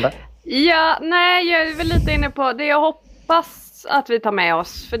 Amanda? Ja, nej, jag är väl lite inne på det jag hoppas att vi tar med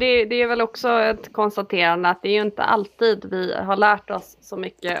oss. För det är väl också ett konstaterande att det är ju inte alltid vi har lärt oss så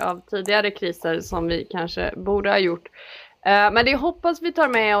mycket av tidigare kriser som vi kanske borde ha gjort. Men det jag hoppas vi tar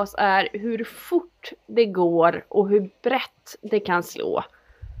med oss är hur fort det går och hur brett det kan slå.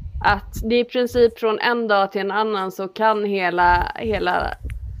 Att det i princip från en dag till en annan så kan hela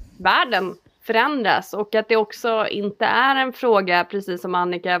världen förändras. Och att det också inte är en fråga, precis som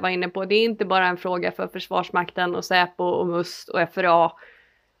Annika var inne på, det är inte bara en fråga för Försvarsmakten och Säpo och MUST och FRA.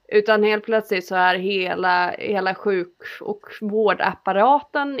 Utan helt plötsligt så är hela sjuk- och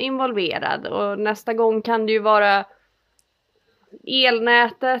vårdapparaten involverad. Och nästa gång kan det ju vara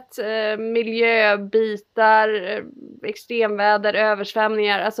elnätet, miljöbitar, extremväder,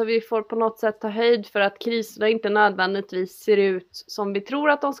 översvämningar. Alltså vi får på något sätt ta höjd för att kriserna inte nödvändigtvis ser ut som vi tror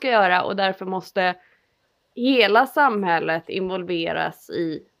att de ska göra. Och därför måste hela samhället involveras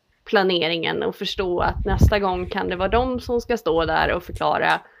i planeringen och förstå att nästa gång kan det vara de som ska stå där och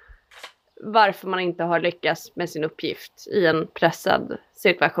förklara varför man inte har lyckats med sin uppgift i en pressad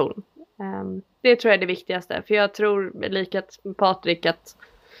situation. Det tror jag är det viktigaste. För jag tror, i likhet med Patrik, att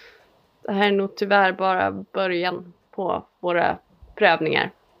det här är nog tyvärr bara början på våra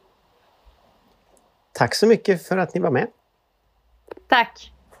prövningar. Tack så mycket för att ni var med.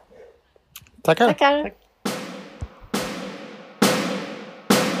 Tack. Tackar. Tackar.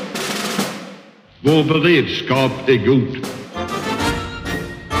 Vår beredskap är god.